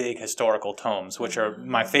those big historical tomes, which are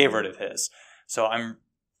my favorite of his. So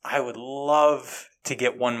I would love to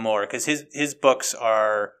get one more because his books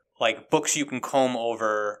are like books you can comb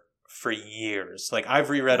over for years. Like I've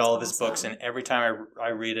reread all of his books, and every time I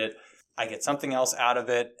read it, I get something else out of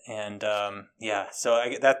it. And so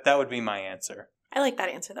that would be my answer. I like that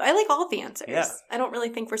answer though. I like all of the answers. Yeah. I don't really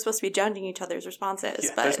think we're supposed to be judging each other's responses.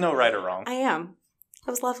 Yeah, but there's no right or wrong. I am.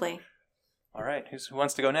 That was lovely. All right, who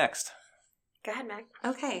wants to go next? Go ahead, Meg.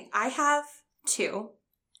 Okay, I have 2.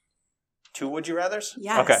 2 would you rathers?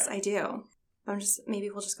 Yes, okay. I do. Maybe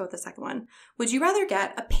we'll just go with the second one. Would you rather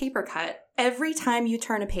get a paper cut every time you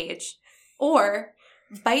turn a page, or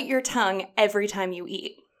bite your tongue every time you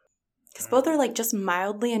eat? Because both are like just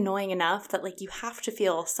mildly annoying enough that like you have to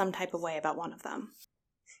feel some type of way about one of them.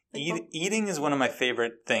 Like, Eating is one of my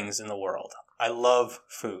favorite things in the world. I love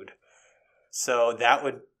food, so that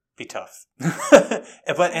would be tough.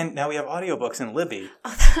 And now we have audiobooks in Libby.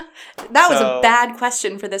 That was a bad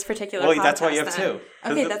question for this particular podcast. That's why you have 2.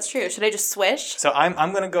 Okay, that's true. Should I just switch? So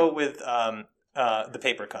I'm going to go with the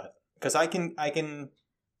paper cut because I can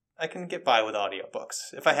get by with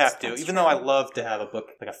audiobooks if I have to, even though I love to have a book,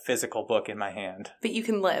 like a physical book in my hand. But you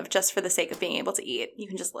can live just for the sake of being able to eat. You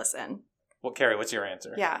can just listen. Well, Kerry, what's your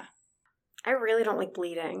answer? Yeah. I really don't like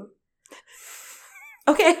bleeding.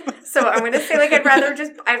 Okay. So I'm going to say like I'd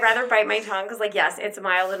rather bite my tongue because like yes, it's a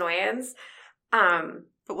mild annoyance.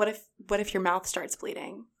 But what if your mouth starts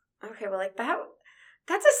bleeding? Okay, well like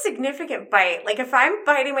that's a significant bite. Like if I'm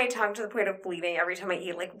biting my tongue to the point of bleeding every time I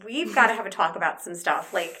eat, like we've got to have a talk about some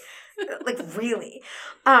stuff. Like really.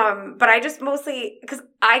 But I just mostly because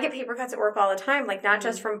I get paper cuts at work all the time. Like not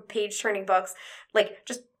just from page turning books, like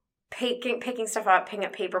just picking stuff up, picking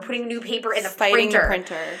up paper, putting new paper in the Fighting printer. the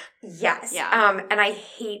printer. Yes. Yeah. And I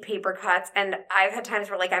hate paper cuts. And I've had times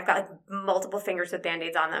where like I've got like multiple fingers with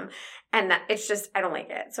Band-Aids on them. And it's just, I don't like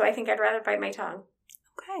it. So I think I'd rather bite my tongue.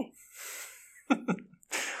 Okay.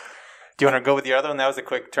 Do you want to go with your other one? That was a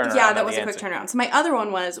quick turnaround. Yeah, that was a quick turnaround. So my other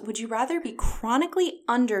one was, would you rather be chronically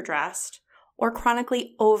underdressed or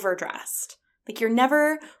chronically overdressed? Like you're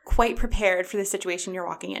never quite prepared for the situation you're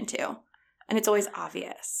walking into. And it's always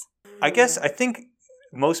obvious. I think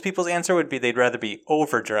most people's answer would be they'd rather be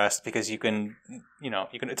overdressed because you can,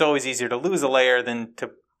 it's always easier to lose a layer than to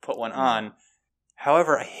put one on.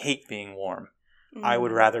 However, I hate being warm. I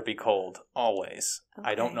would rather be cold, always. Okay.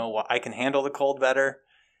 I don't know why. I can handle the cold better,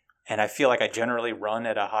 and I feel like I generally run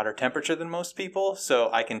at a hotter temperature than most people, so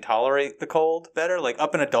I can tolerate the cold better. Like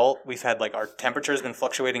up an adult, we've had like our temperature's been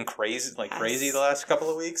fluctuating crazy the last couple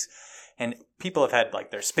of weeks. And people have had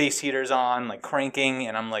like their space heaters on, like cranking,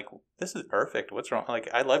 and I'm like, this is perfect. What's wrong? Like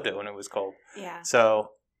I loved it when it was cold. Yeah. So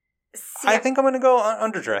I think I'm going to go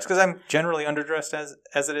underdressed because I'm generally underdressed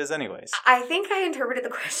as it is anyways. I think I interpreted the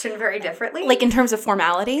question very differently. Like in terms of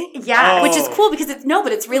formality? Yeah. Oh. Which is cool because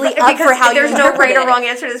but it's really up for how you interpret it. There's no right or wrong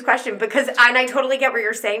answer to this question and I totally get what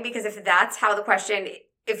you're saying because if that's how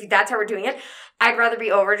we're doing it, I'd rather be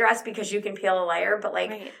overdressed because you can peel a layer, but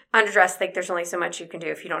like underdressed, like there's only so much you can do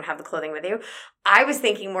if you don't have the clothing with you. I was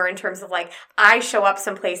thinking more in terms of like I show up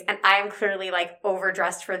someplace and I am clearly like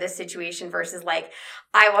overdressed for this situation versus like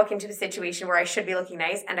I walk into a situation where I should be looking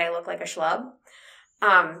nice and I look like a schlub.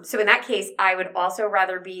 So in that case, I would also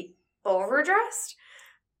rather be overdressed,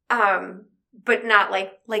 but not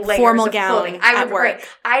like formal gown at work. Right,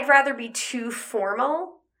 I'd rather be too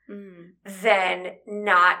formal than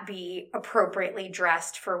not be appropriately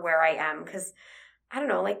dressed for where I am. Because, I don't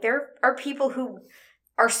know, like there are people who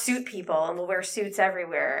are suit people and will wear suits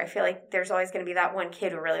everywhere. I feel like there's always going to be that one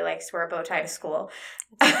kid who really likes to wear a bow tie to school.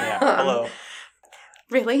 Yeah, hello.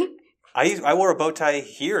 Really? I wore a bow tie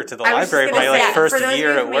here to the library my first year at working. For those of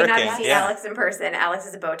you who may not see Alex in person, Alex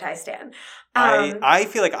is a bow tie stan. I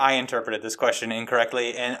feel like I interpreted this question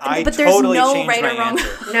incorrectly, and I but totally no changed right my or wrong.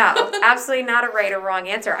 answer. No, absolutely not a right or wrong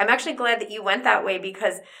answer. I'm actually glad that you went that way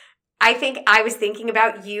because I think I was thinking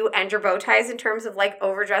about you and your bow ties in terms of like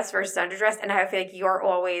overdressed versus underdressed, and I feel like you're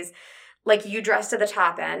always like you dress to the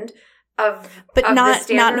top end But of not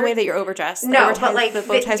the in a way that you're overdressed. No, but like the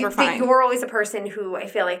bow ties were fine. You're always a person who I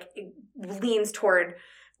feel like leans toward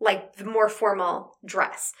like the more formal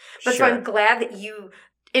dress. But Sure. so I'm glad that you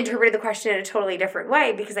interpreted the question in a totally different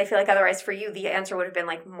way, because I feel like otherwise for you the answer would have been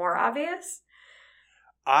like more obvious.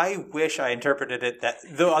 I wish I interpreted it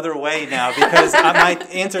the other way now, because my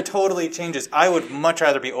answer totally changes. I would much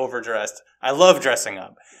rather be overdressed. I love dressing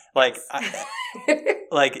up. Like,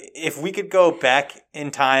 like if we could go back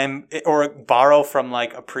in time or borrow from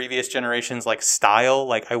like a previous generation's like style,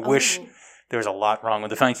 like I wish there was a lot wrong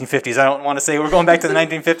with the 1950s. I don't want to say we're going back to the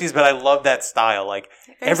 1950s, but I love that style. Like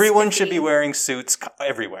everyone should be wearing suits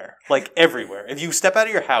everywhere. Like everywhere. If you step out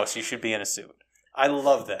of your house, you should be in a suit. I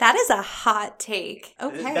love that. That is a hot take.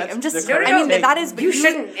 Okay, That's I'm just. the I mean, take. that is. You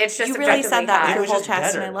shouldn't. It's just you really said that It with was your whole just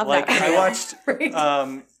chest, better. and I love like, that. I watched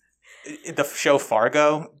the show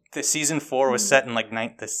Fargo. The season 4 was set in like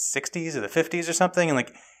the 60s or the 50s or something, and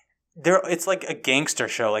like it's like a gangster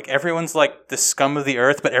show. Like everyone's like the scum of the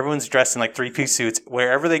earth, but everyone's dressed in like 3-piece suits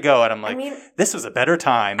wherever they go, and I'm like, this was a better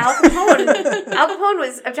time. Al Capone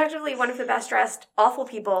was objectively one of the best dressed awful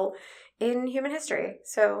people in human history.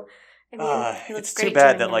 So. I mean, it's too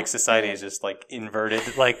bad that like society is just like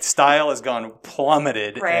inverted. Like style has gone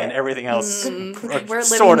plummeted, and everything else we're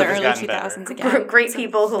sort living of the has early gotten 2000s better. again. Great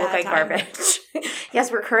people who look like time. garbage.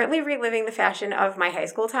 Yes, we're currently reliving the fashion of my high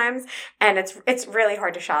school times, and it's really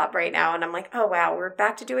hard to shop right now. And I'm like, oh wow, we're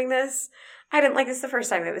back to doing this. I didn't like this the first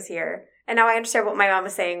time it was here, and now I understand what my mom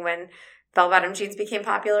was saying when bell-bottom jeans became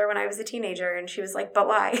popular when I was a teenager, and she was like, but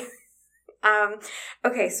why?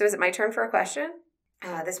 Okay, so is it my turn for a question?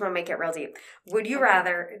 This one might get real deep. Would you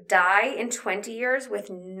rather die in 20 years with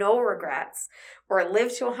no regrets or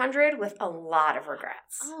live to 100 with a lot of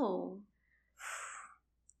regrets? Oh.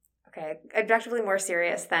 Okay. Objectively more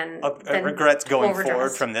serious than regrets going overdressed.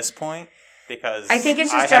 forward from this point, because I think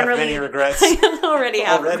it's just I generally have many regrets. I already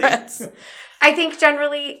have regrets. I think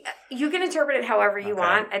generally you can interpret it however you Okay.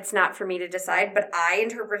 want. It's not for me to decide, but I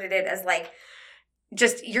interpreted it as like,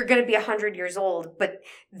 just you're going to be 100 years old, but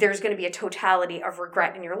there's going to be a totality of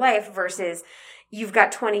regret in your life versus you've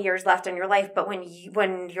got 20 years left in your life. But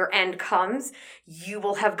when your end comes, you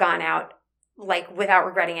will have gone out like without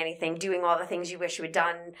regretting anything, doing all the things you wish you had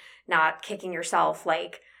done, not kicking yourself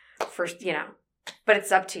like first, but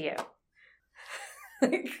it's up to you.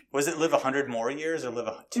 Was it live 100 more years or live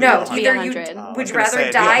 200? No, To be either 100. would you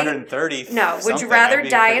rather die 130. No, would you rather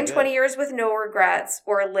die in 20 years with no regrets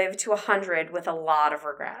or live to 100 with a lot of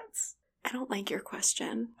regrets? I don't like your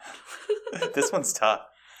question. This one's tough.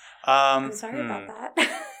 I'm sorry about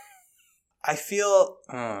that. I feel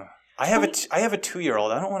I have a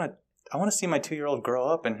 2-year-old. I want to see my 2-year-old grow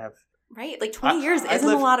up and have. Right, like 20 years isn't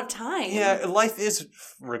a lot of time. Yeah, life is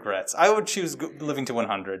regrets. I would choose living to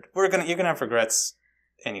 100. You're gonna have regrets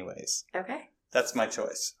anyways. Okay. That's my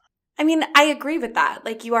choice. I mean, I agree with that.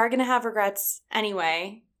 Like, you are going to have regrets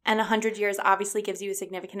anyway, and 100 years obviously gives you a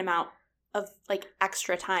significant amount of, like,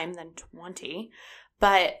 extra time than 20.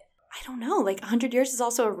 But I don't know. Like, 100 years is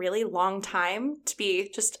also a really long time to be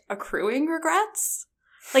just accruing regrets.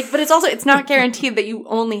 Like, but it's not guaranteed that you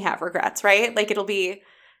only have regrets, right? Like, it'll be...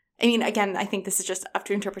 I mean, again, I think this is just up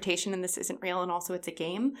to interpretation, and this isn't real, and also it's a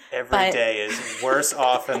game. Every day is worse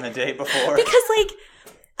off than the day before. Because, like...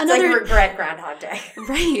 It's like regret Groundhog Day.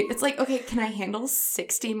 Right. It's like, okay, can I handle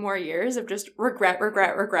 60 more years of just regret?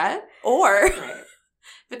 Or if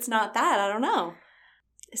it's not that, I don't know.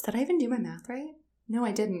 Did I even do my math right? No,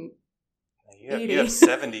 I didn't. You have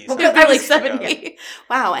 70. Well, I like 70.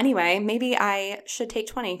 Wow. Anyway, maybe I should take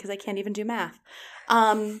 20 because I can't even do math.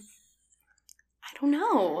 I don't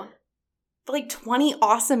know. But like 20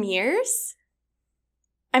 awesome years?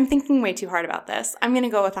 I'm thinking way too hard about this. I'm going to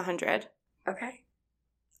go with 100. Okay.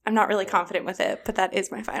 I'm not really confident with it, but that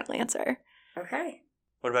is my final answer. Okay.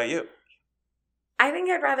 What about you? I think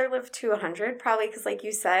I'd rather live to 100, probably because, like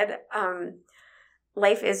you said,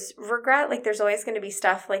 life is regret. Like, there's always going to be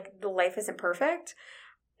stuff, like, the life isn't perfect.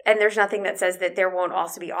 And there's nothing that says that there won't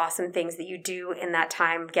also be awesome things that you do in that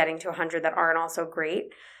time getting to 100 that aren't also great.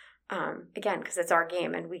 Again, because it's our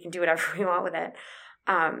game and we can do whatever we want with it.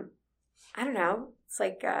 I don't know. It's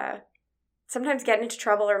like sometimes getting into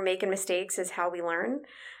trouble or making mistakes is how we learn.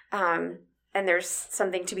 And there's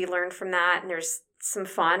something to be learned from that. And there's some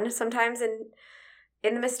fun sometimes in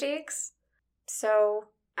the mistakes. So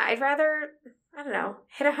I'd rather, I don't know,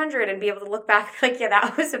 hit 100 and be able to look back like, yeah,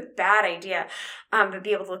 that was a bad idea. But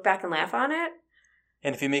be able to look back and laugh on it.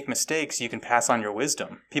 And if you make mistakes, you can pass on your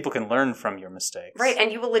wisdom. People can learn from your mistakes. Right.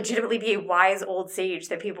 And you will legitimately be a wise old sage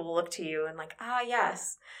that people will look to you and like,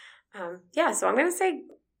 yes. So I'm going to say,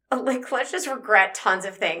 like, let's just regret tons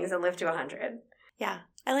of things and live to 100. Yeah,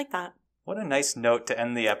 I like that. What a nice note to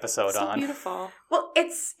end the episode So on. beautiful. Well,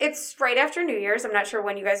 it's right after New Year's. I'm not sure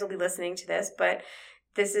when you guys will be listening to this, but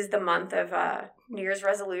this is the month of New Year's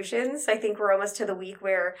resolutions. I think we're almost to the week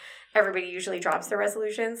where everybody usually drops their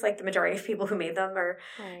resolutions. Like the majority of people who made them are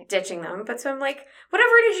ditching them. But so I'm like,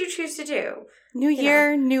 whatever it is you choose to do. New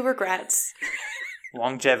year, new regrets.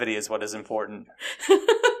 Longevity is what is important. All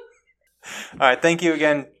right. Thank you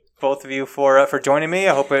again, both of you, for joining me.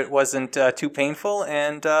 I hope it wasn't too painful,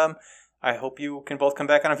 and I hope you can both come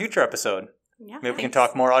back on a future episode. Yeah, Maybe we can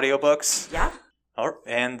talk more audiobooks. Yeah. Oh,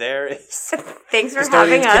 and there is. Thanks for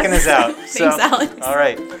having us. Kicking us out. Thanks, Alex. All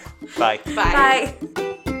right. Bye. Bye. Bye.